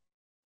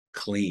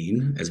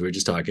clean, as we were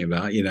just talking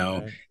about,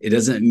 Right. it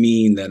doesn't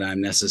mean that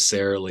I'm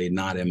necessarily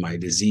not in my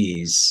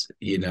disease,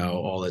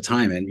 all the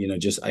time.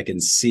 And, just I can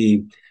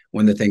see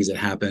one of the things that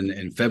happened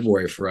in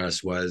February for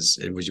us was,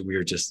 it was, we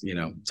were just,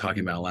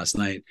 talking about last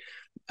night,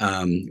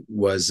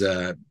 was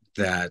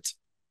that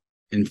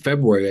in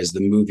February, as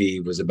the movie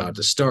was about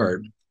to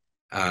start,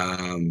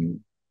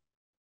 um,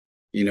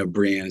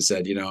 Brianne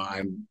said,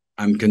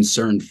 I'm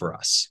concerned for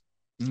us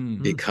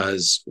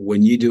because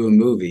when you do a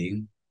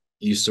movie,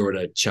 you sort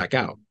of check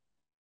out,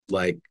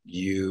 like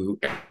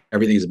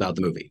everything's about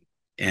the movie,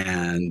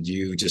 and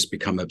you just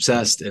become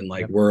obsessed, and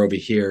like, Yep. we're over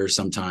here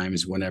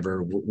sometimes when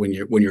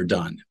you're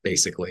done,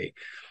 basically.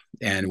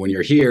 And when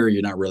you're here,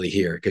 you're not really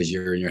here because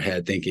you're in your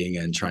head thinking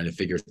and trying to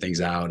figure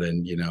things out,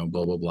 and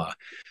blah blah blah.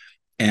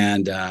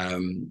 And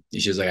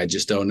she was like, I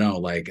just don't know.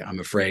 Like, I'm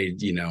afraid,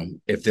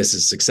 if this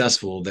is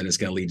successful, then it's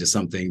going to lead to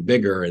something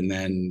bigger. And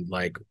then,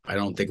 like, I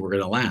don't think we're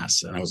going to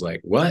last. And I was like,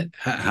 what?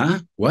 Huh?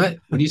 What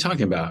are you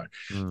talking about?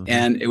 Mhm.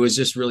 And it was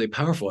just really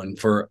powerful. And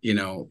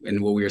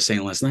and what we were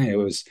saying last night, it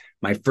was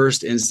my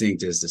first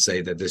instinct is to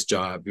say that this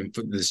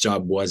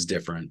job was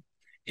different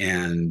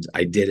and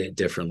I did it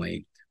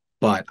differently.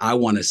 But I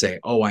want to say,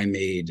 oh, I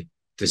made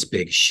this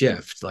big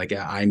shift. Like,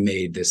 I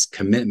made this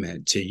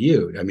commitment to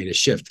you. I made a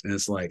shift. And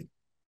it's like,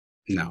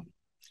 no,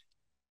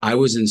 I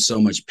was in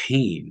so much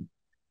pain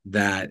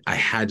that I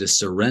had to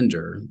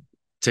surrender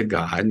to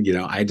God.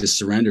 I had to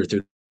surrender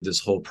through this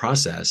whole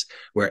process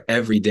where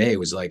every day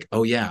was like,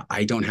 oh yeah,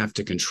 I don't have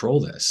to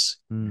control this.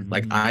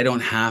 Like, I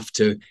don't have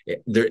to,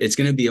 it's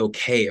going to be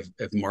okay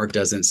if Mark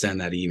doesn't send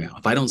that email.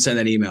 If I don't send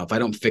that email, if I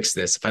don't fix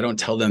this, if I don't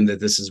tell them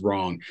that this is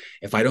wrong,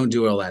 if I don't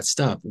do all that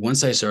stuff,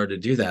 once I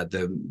started to do that,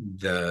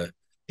 the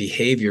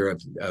behavior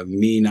of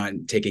me not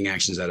taking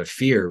actions out of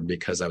fear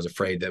because I was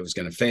afraid that it was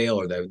going to fail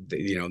or that,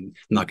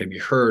 not going to be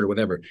heard or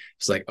whatever.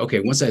 It's like, okay,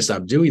 once I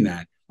stopped doing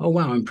that, oh,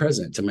 wow, I'm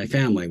present to my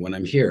family when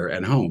I'm here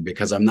at home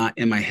because I'm not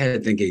in my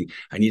head thinking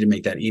I need to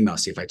make that email.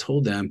 See, if I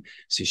told them,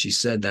 see, she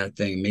said that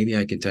thing, maybe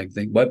I can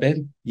think, what,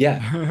 babe?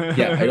 Yeah.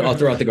 Yeah. I'll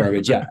throw out the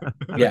garbage. Yeah.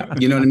 Yeah.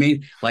 You know what I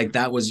mean? Like,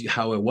 that was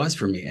how it was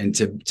for me. And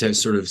to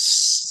sort of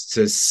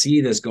to see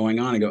this going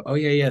on and go, oh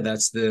yeah,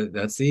 that's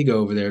the ego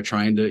over there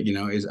trying to,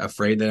 is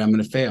afraid that I'm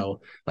going to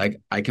fail. Like,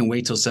 I can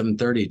wait till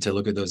 7:30 to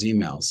look at those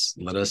emails.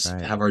 Let us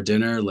have our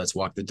dinner. Let's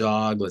walk the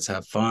dog. Let's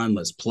have fun.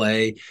 Let's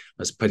play.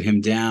 Let's put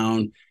him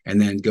down and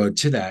then go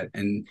to that.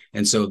 And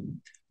so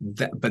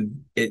that, but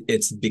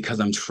it's because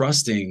I'm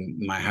trusting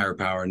my higher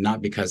power,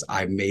 not because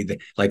I've made the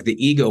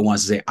ego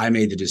wants to say, I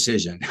made the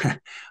decision.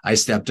 I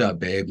stepped up,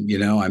 babe.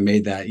 I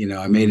made that,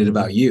 I made it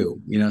about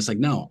you. It's like,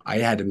 no, I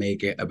had to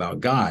make it about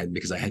God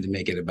because I had to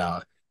make it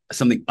about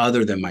something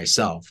other than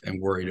myself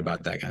and worried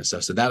about that kind of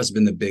stuff. So that has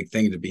been the big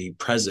thing, to be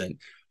present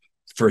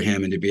for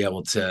him and to be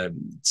able to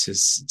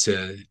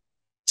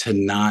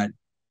not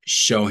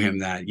show him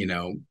that,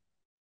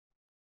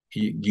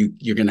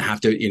 you're going to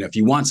have to, if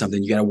you want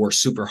something, you got to work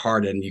super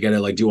hard and you got to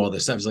like do all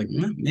this stuff. It's like,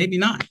 maybe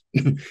not,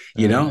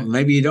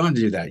 maybe you don't have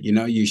to do that.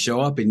 You show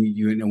up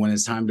and when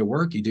it's time to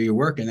work, you do your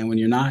work. And then when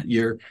you're not,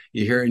 you're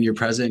here and you're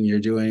present and you're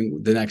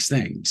doing the next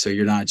thing. So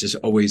you're not just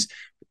always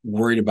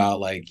worried about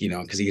like,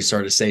 cause he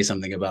started to say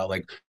something about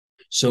like,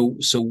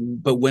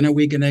 but when are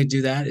we going to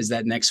do that? Is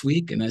that next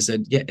week? And I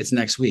said, yeah, it's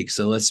next week.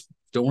 So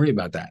don't worry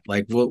about that.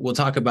 Like, we'll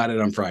talk about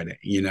it on Friday,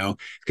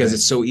 because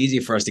it's so easy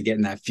for us to get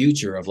in that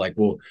future of like,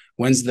 well,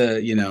 when's the,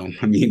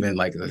 I mean, even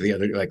like the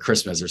other, like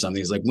Christmas or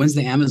something, is like, when's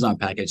the Amazon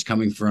package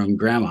coming from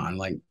grandma? And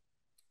like,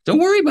 don't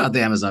worry about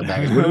the Amazon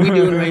package. What are we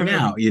doing right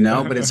now?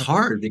 But it's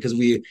hard because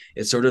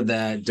it's sort of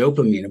that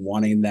dopamine of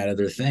wanting that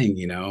other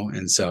thing,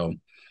 and so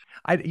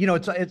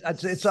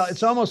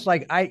it's almost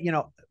like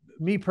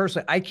me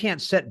personally, I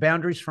can't set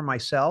boundaries for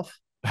myself.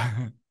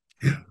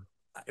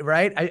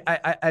 Right.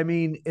 I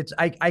mean,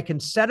 I can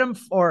set them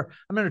for,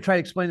 I'm going to try to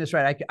explain this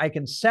right. I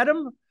can set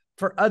them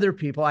for other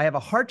people. I have a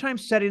hard time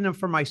setting them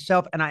for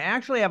myself. And I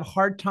actually have a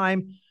hard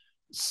time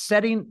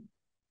setting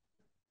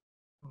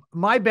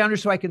my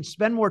boundaries so I can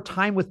spend more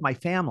time with my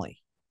family.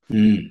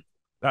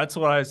 That's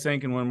what I was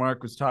thinking when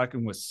Mark was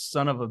talking with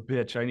son of a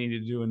bitch. I need to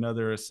do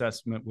another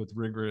assessment with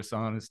rigorous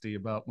honesty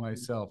about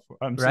myself.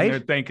 I'm sitting there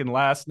thinking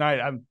last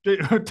night, I'm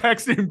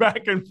texting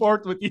back and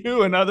forth with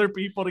you and other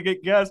people to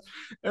get guests.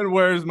 And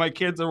whereas my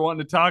kids are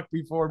wanting to talk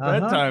before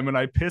bedtime and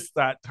I pissed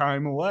that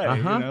time away,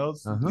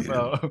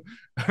 So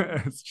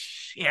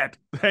shit.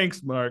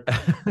 Thanks, Mark.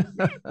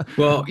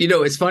 Well,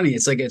 it's funny.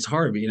 It's like, it's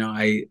hard, but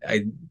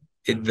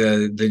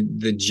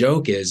the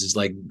joke is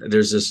like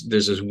there's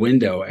this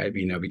window at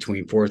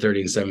between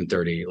 4:30 and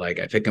 7:30. Like,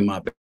 I pick him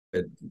up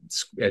at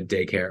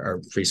daycare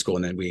or preschool,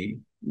 and then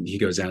he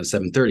goes down at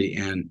 7:30,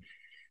 and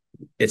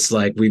it's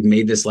like we've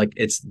made this like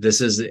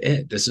this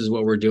is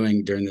what we're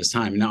doing during this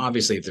time. Now,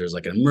 obviously, if there's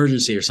like an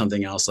emergency or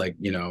something else, like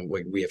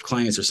we have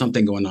clients or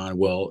something going on,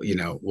 we'll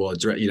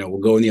address, we'll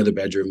go in the other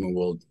bedroom and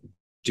we'll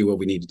do what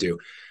we need to do.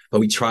 But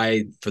we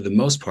try, for the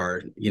most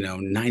part,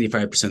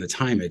 95% of the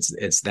time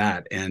it's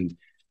that. And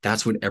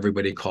that's what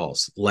everybody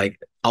calls. Like,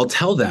 I'll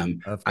tell them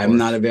I'm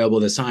not available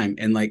this time.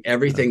 And like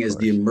everything is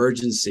the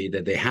emergency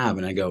that they have.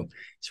 And I go,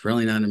 it's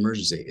really not an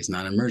emergency. It's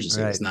not an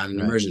emergency. It's not an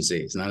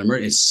emergency. It's not an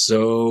emergency. It's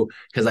so,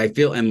 because I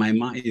feel in my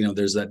mind,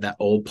 there's that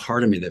old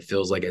part of me that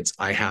feels like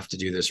I have to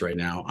do this right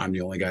now. I'm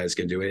the only guy that's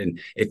going to do it. And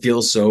it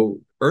feels so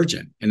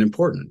urgent and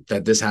important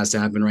that this has to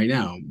happen right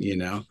now,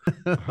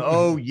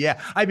 Oh,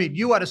 yeah. I mean,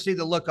 you ought to see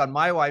the look on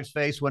my wife's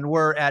face when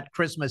we're at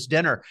Christmas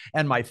dinner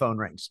and my phone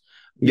rings.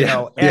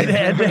 And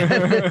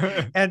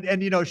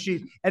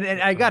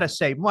I gotta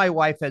say, my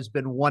wife has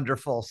been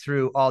wonderful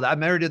through all that. I'm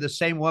married to the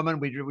same woman.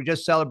 We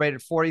just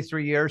celebrated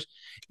 43 years.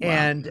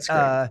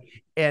 Wow,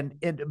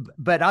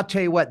 but I'll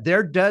tell you what,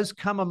 there does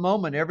come a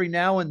moment every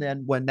now and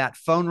then when that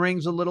phone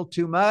rings a little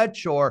too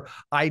much, or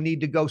I need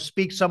to go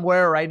speak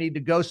somewhere, or I need to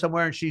go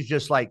somewhere, and she's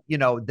just like,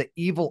 the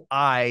evil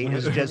eye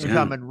is just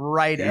coming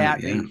right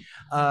at me.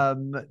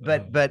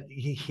 But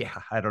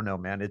yeah, I don't know,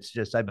 man. It's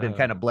just, I've been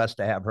kind of blessed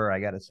to have her. I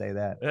got to say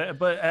that.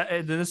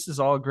 But this is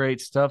all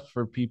great stuff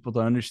for people to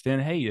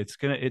understand. Hey,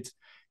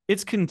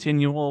 it's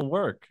continual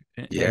work.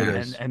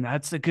 And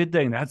that's a good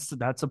thing.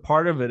 That's a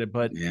part of it.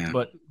 But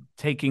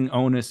taking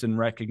onus and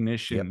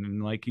recognition,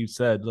 and like you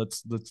said,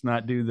 let's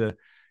not do the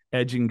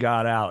edging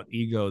God out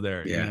ego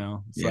there.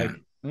 It's like,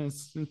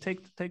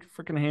 take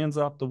freaking hands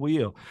off the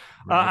wheel.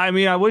 I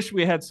mean, I wish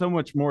we had so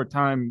much more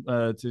time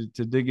to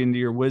dig into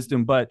your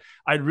wisdom, but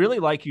I'd really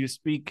like you to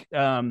speak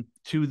to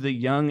the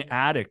young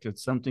addict.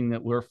 It's something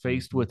that we're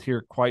faced with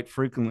here quite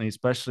frequently,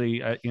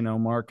 especially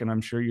Mark, and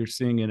I'm sure you're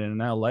seeing it in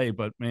LA,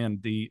 but man,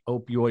 the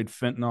opioid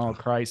fentanyl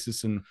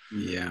crisis and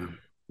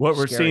what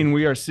we're seeing,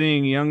 we are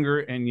seeing younger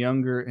and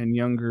younger and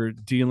younger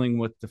dealing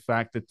with the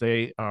fact that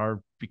they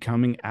are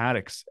becoming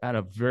addicts at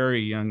a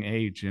very young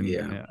age. And,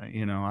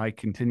 I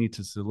continue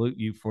to salute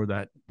you for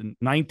that.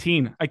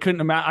 19, I couldn't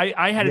imagine.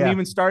 I hadn't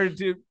even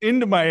started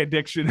into my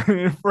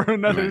addiction for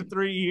another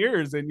 3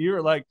 years. And you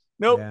were like,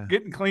 nope,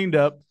 getting cleaned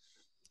up.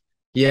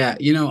 Yeah.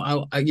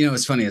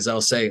 It's funny, as I'll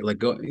say,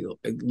 like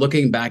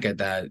looking back at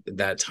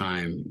that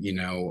time,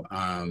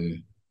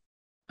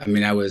 I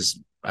mean, I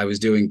was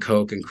doing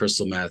coke and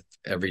crystal meth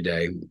every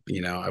day.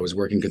 I was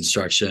working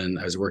construction.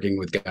 I was working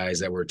with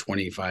guys that were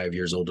 25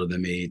 years older than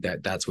me.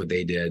 That's what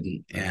they did.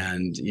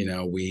 And,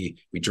 we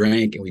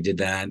drank and we did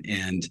that.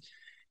 And,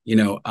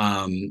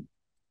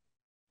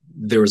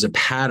 there was a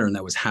pattern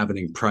that was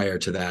happening prior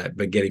to that,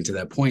 but getting to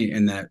that point,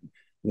 and that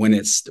when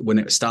it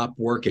stopped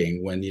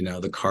working, when,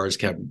 the cars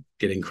kept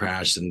getting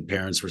crashed and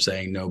parents were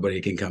saying,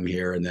 nobody can come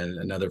here. And then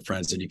another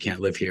friend said, you can't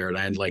live here. And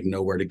I had like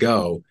nowhere to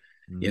go,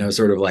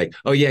 sort of like,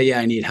 oh yeah,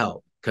 I need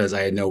help. Because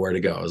I had nowhere to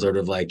go. Sort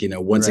of like,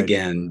 once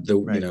again,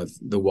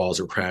 the walls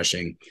were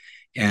crashing.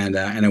 And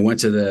I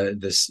went to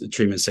this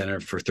treatment center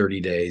for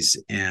 30 days.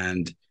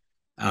 And,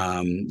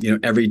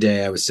 every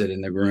day I would sit in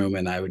the room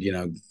and I would,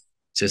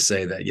 just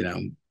say that,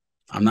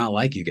 I'm not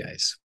like you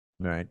guys.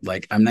 Right.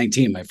 Like, I'm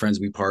 19, my friends,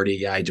 we party.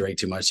 Yeah, I drank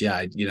too much. Yeah,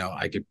 I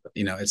could,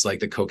 it's like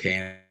the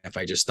cocaine if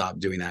I just stopped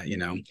doing that,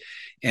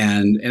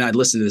 and I'd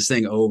listen to this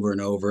thing over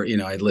and over,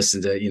 I'd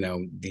listen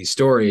to, these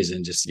stories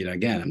and just,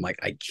 again, I'm like,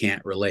 I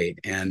can't relate.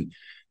 And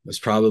it was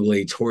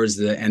probably towards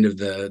the end of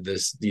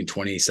this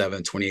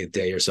 27th, 28th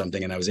day or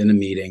something. And I was in a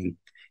meeting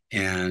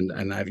and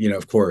I've,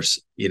 of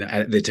course,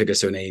 they took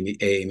us to an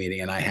AA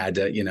meeting and I had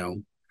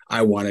to,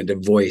 I wanted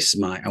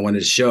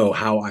to show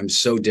how I'm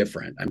so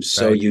different. I'm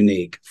so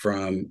unique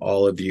from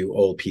all of you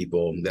old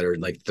people that are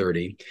like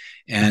 30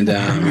 and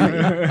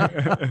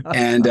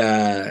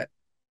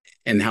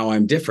how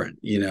I'm different,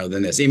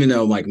 than this, even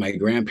though like my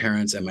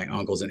grandparents and my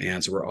uncles and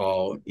aunts were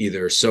all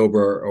either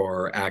sober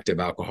or active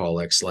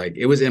alcoholics. Like,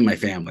 it was in my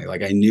family.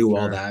 Like, I knew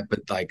all that,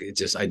 but like,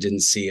 I didn't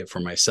see it for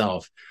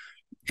myself.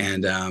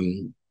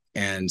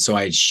 And so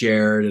I had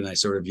shared and I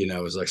sort of,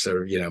 was like,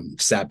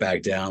 sat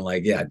back down,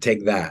 like, yeah,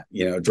 take that,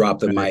 drop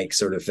the mic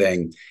sort of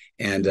thing.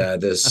 And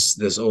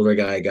this older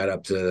guy got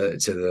up to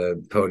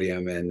the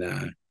podium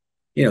and,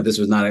 this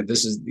is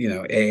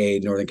AA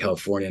Northern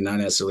California, not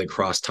necessarily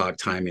crosstalk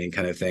timing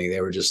kind of thing. They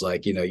were just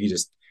like,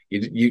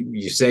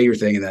 you say your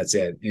thing and that's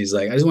it. And he's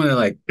like, I just want to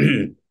like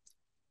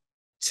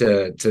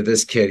to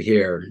this kid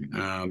here.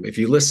 If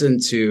you listen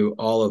to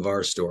all of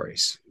our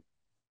stories,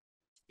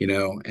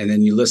 and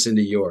then you listen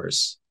to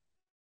yours,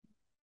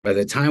 by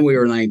the time we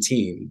were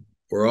 19,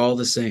 we're all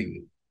the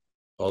same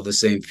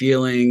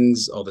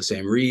feelings, all the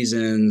same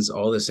reasons,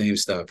 all the same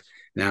stuff.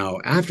 Now,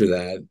 after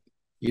that,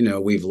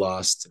 we've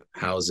lost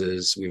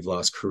houses, we've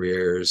lost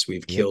careers,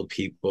 we've killed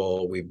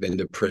people, we've been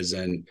to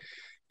prison,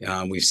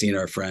 we've seen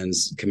our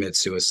friends commit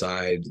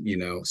suicide,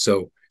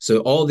 so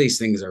all these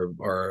things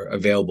are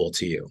available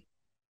to you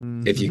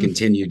if you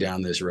continue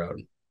down this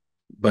road,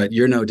 but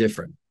you're no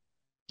different.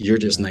 You're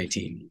just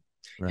 19.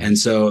 Right. And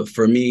so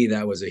for me,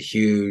 that was a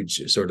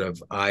huge sort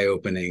of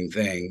eye-opening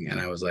thing.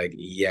 And I was like,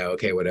 yeah,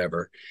 okay,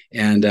 whatever.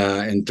 And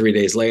 3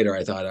 days later,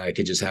 I thought I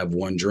could just have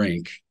one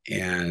drink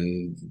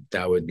and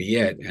that would be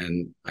it.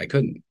 And I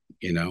couldn't,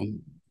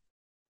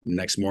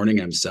 Next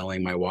morning, I'm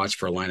selling my watch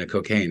for a line of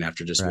cocaine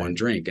after just one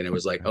drink. And it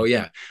was like, oh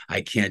yeah,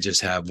 I can't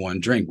just have one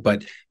drink.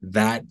 But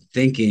that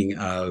thinking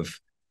of,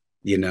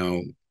 you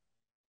know,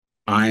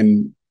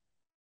 I'm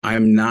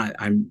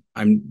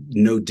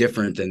no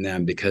different than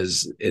them,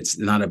 because it's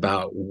not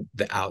about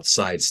the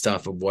outside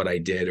stuff of what I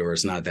did, or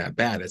it's not that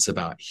bad. It's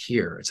about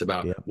here. It's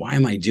about, why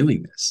am I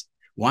doing this?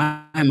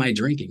 Why am I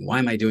drinking? Why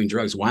am I doing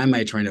drugs? Why am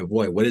I trying to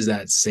avoid? What is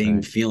that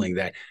same feeling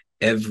that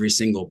every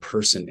single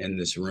person in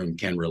this room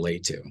can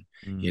relate to?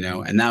 You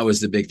know, and that was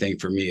the big thing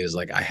for me, is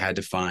like, I had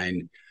to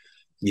find,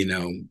 you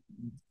know,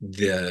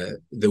 the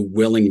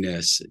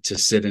willingness to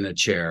sit in a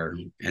chair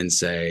and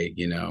say,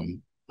 you know,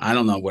 I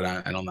don't know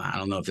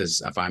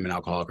if I'm an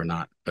alcoholic or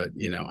not, but,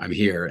 you know, I'm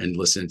here, and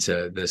listen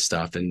to this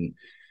stuff and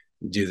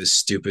do the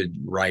stupid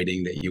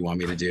writing that you want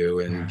me to do,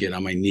 and get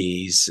on my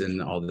knees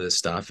and all this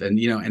stuff. And,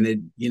 you know, and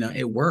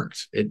it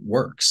worked. It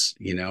works,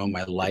 you know,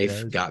 my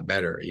life got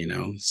better, you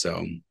know,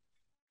 so.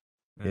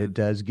 It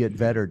does get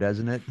better,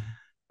 doesn't it?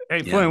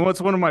 Hey, Flindt, what's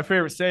one of my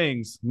favorite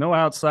sayings? No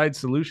outside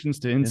solutions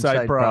to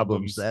inside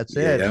problems. That's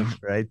it.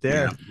 Right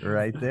there.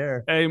 Right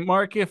there. Hey,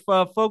 Mark, if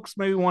folks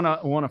maybe want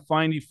to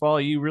find you, follow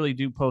you, really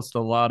do post a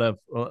lot of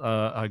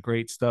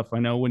great stuff. I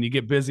know when you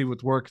get busy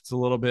with work, it's a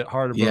little bit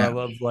harder, but I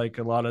love like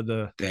a lot of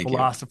the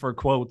philosopher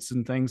quotes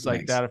and things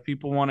like that. If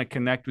people want to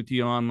connect with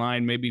you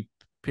online, maybe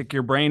pick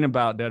your brain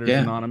about Debtors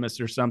Anonymous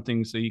or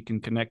something, so you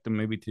can connect them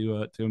maybe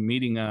to a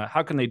meeting.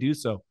 How can they do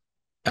so?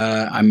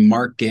 I'm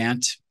Mark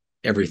Gantt.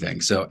 Everything.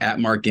 So at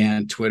Mark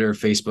Gantt, Twitter,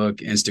 Facebook,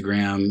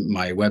 Instagram.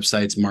 My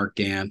website's Mark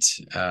Gantt.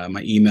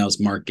 My email's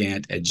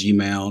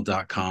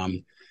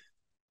markgantt@gmail.com.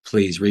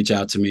 Please reach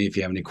out to me if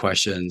you have any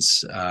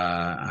questions.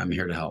 I'm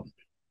here to help.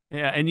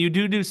 Yeah, and you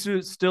do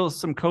still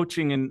some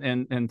coaching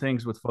and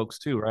things with folks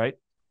too, right?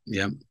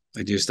 Yeah,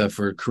 I do stuff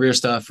for career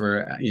stuff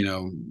for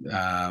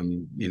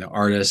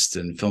artists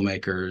and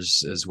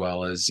filmmakers, as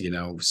well as, you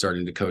know,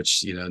 starting to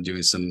coach, you know,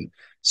 doing some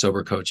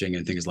sober coaching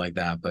and things like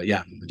that. But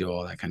yeah, we do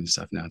all that kind of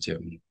stuff now too.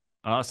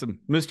 Awesome.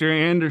 Mr.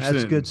 Andersen.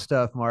 That's good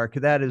stuff, Mark.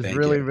 That is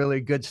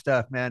really good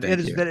stuff, man.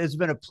 It's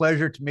been a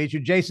pleasure to meet you.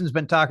 Jason's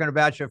been talking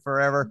about you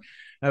forever.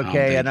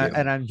 Okay. And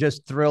I'm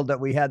just thrilled that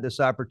we had this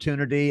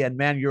opportunity, and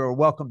man, you're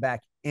welcome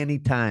back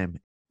anytime.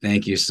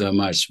 Thank you so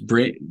much.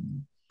 Brianne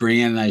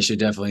and I should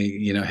definitely,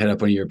 you know, head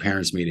up one of your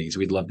parents' meetings.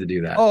 We'd love to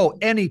do that. Oh,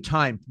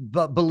 anytime.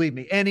 But believe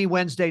me, any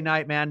Wednesday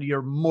night, man,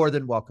 you're more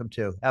than welcome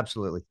to.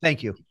 Absolutely.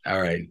 Thank you. All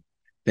right.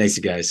 Thanks,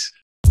 you guys.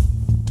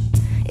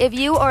 If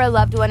you or a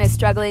loved one is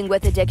struggling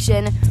with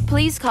addiction,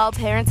 please call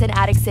Parents and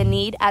Addicts in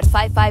Need at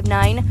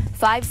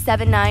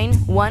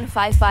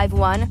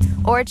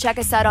 559-579-1551 or check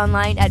us out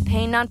online at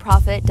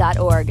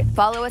painnonprofit.org.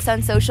 Follow us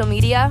on social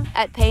media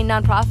at Pain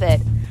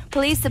Nonprofit.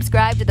 Please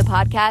subscribe to the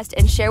podcast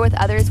and share with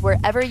others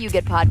wherever you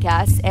get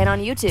podcasts and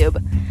on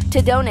YouTube.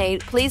 To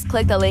donate, please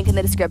click the link in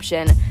the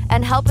description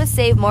and help us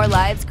save more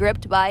lives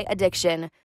gripped by addiction.